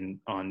taken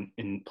on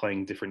in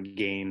playing different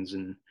games.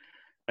 And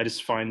I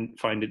just find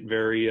it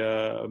very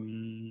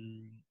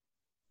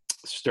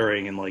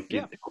stirring and like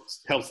it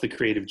helps the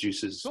creative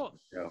juices. Cool.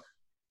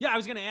 Yeah, I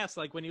was going to ask,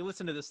 like, when you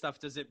listen to this stuff,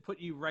 does it put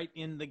you right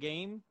in the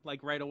game,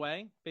 like, right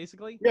away,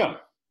 basically? Yeah,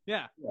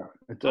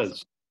 it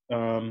does.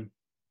 Awesome.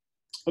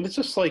 But it's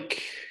just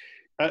like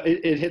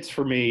it hits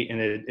for me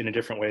in a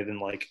different way than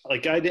like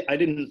I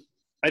didn't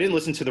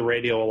listen to the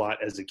radio a lot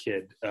as a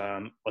kid.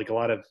 Like a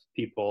lot of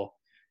people,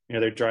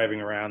 they're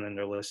driving around and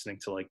they're listening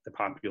to like the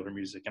popular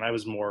music, and I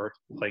was more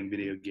playing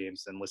video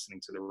games than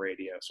listening to the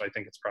radio. So I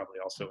think it's probably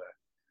also a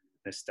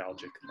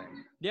nostalgic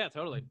thing. Yeah,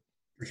 totally.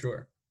 For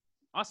sure.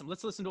 Awesome.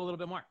 Let's listen to a little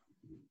bit more.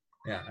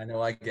 Yeah, I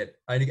know I get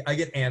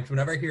amped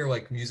whenever I hear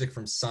like music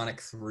from Sonic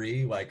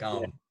 3. Like,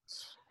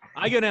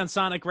 I go down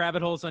Sonic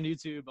rabbit holes on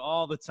YouTube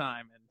all the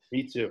time. And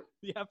me too.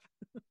 Yep.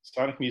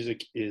 Sonic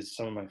music is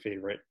some of my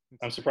favorite.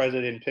 I'm surprised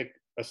I didn't pick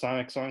a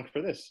Sonic song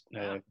for this.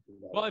 Yeah.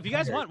 Well, if you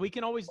guys want, we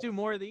can always do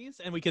more of these,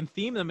 and we can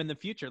theme them in the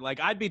future. Like,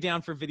 I'd be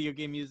down for video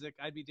game music.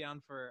 I'd be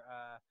down for,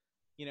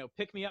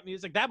 pick me up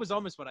music. That was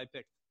almost what I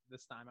picked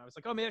this time. I was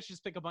like, oh, maybe I should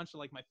just pick a bunch of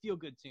like my feel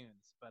good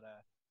tunes. But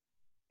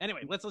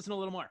anyway, let's listen to a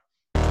little more.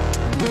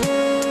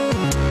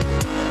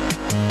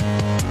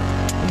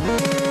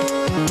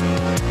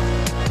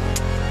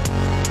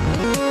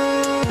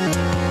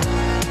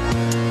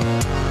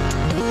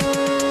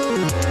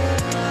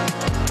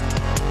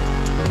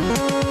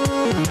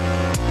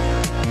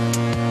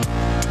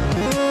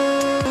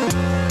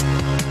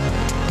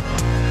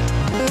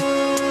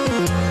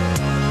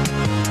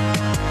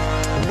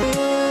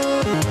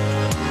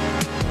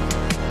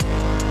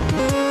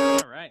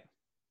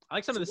 I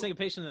like some of the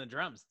syncopation in the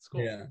drums. It's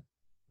cool. Yeah,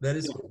 that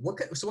is cool. What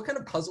kind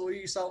of puzzle are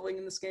you solving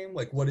in this game?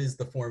 Like, what is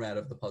the format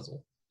of the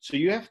puzzle? So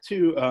you have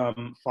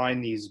to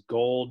find these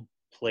gold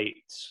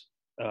plates,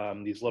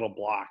 these little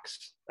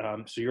blocks.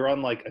 So you're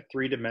on like a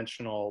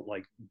 3-dimensional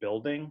like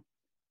building,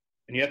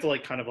 and you have to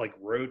like kind of like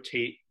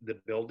rotate the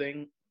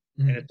building,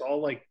 and it's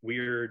all like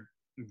weird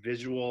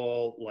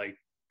visual, like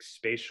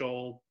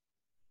spatial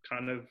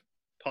kind of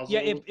puzzle.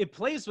 Yeah, it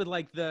plays with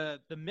like the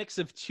mix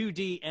of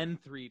 2D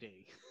and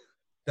 3D.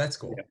 That's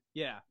cool.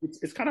 Yeah.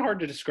 It's kind of hard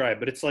to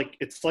describe, but it's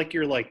like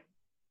you're like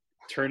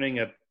turning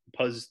a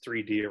Puzz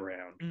 3D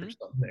around or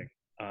something.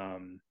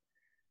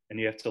 And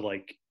you have to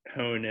like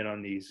hone in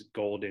on these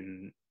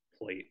golden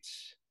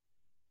plates.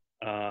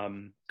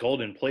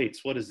 Golden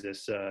plates. What is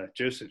this?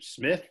 Joseph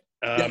Smith?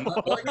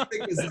 All I can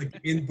think is like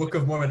in Book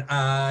of Mormon,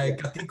 I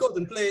got the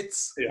golden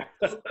plates. Yeah.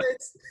 Golden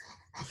plates.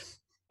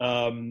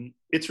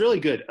 It's really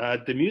good.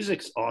 The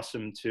music's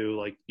awesome too.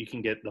 Like you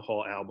can get the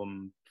whole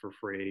album for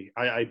free.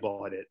 I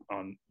bought it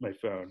on my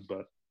phone,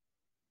 but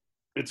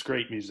it's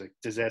great music.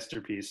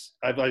 Disaster Piece.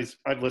 I've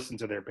listened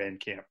to their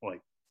Bandcamp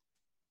like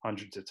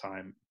hundreds of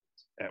times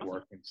at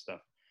work and stuff.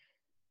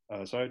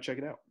 So I would check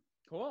it out.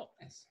 Cool.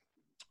 Nice.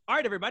 All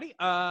right, everybody.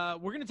 We're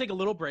going to take a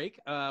little break.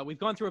 We've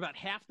gone through about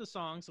half the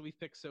songs that we've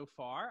picked so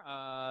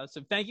far.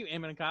 So thank you,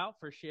 Eamon and Kyle,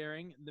 for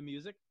sharing the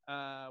music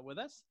with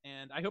us.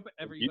 And I hope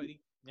everybody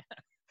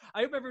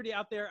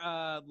out there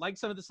liked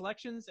some of the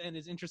selections and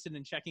is interested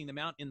in checking them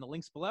out in the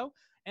links below.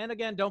 And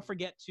again, don't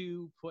forget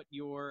to put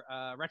your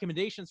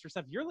recommendations for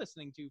stuff you're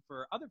listening to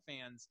for other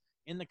fans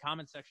in the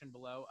comment section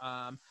below.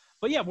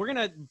 But yeah, we're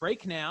going to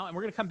break now, and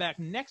we're going to come back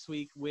next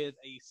week with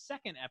a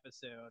second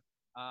episode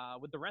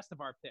with the rest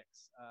of our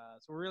picks.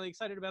 So we're really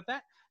excited about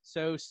that.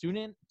 So tune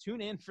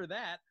in for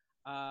that.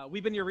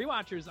 We've been your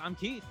Rewatchers. I'm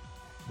Keith.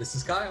 This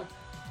is Kyle.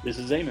 This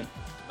is Eamon.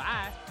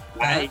 Bye.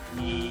 Bye.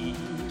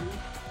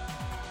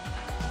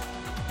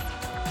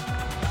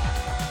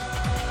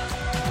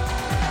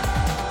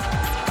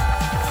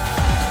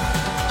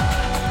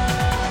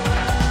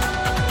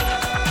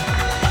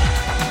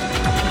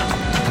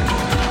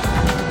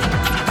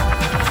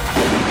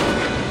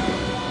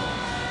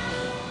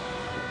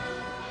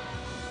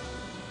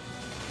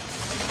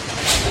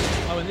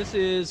 This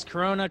is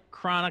Corona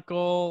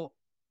Chronicle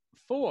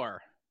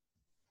 4.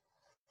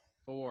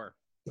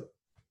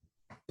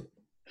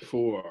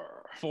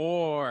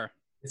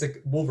 It's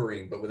like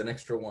Wolverine, but with an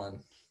extra one.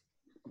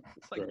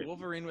 It's like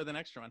Wolverine with an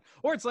extra one.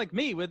 Or it's like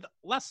me with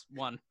less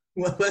one.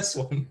 Well, less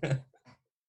one.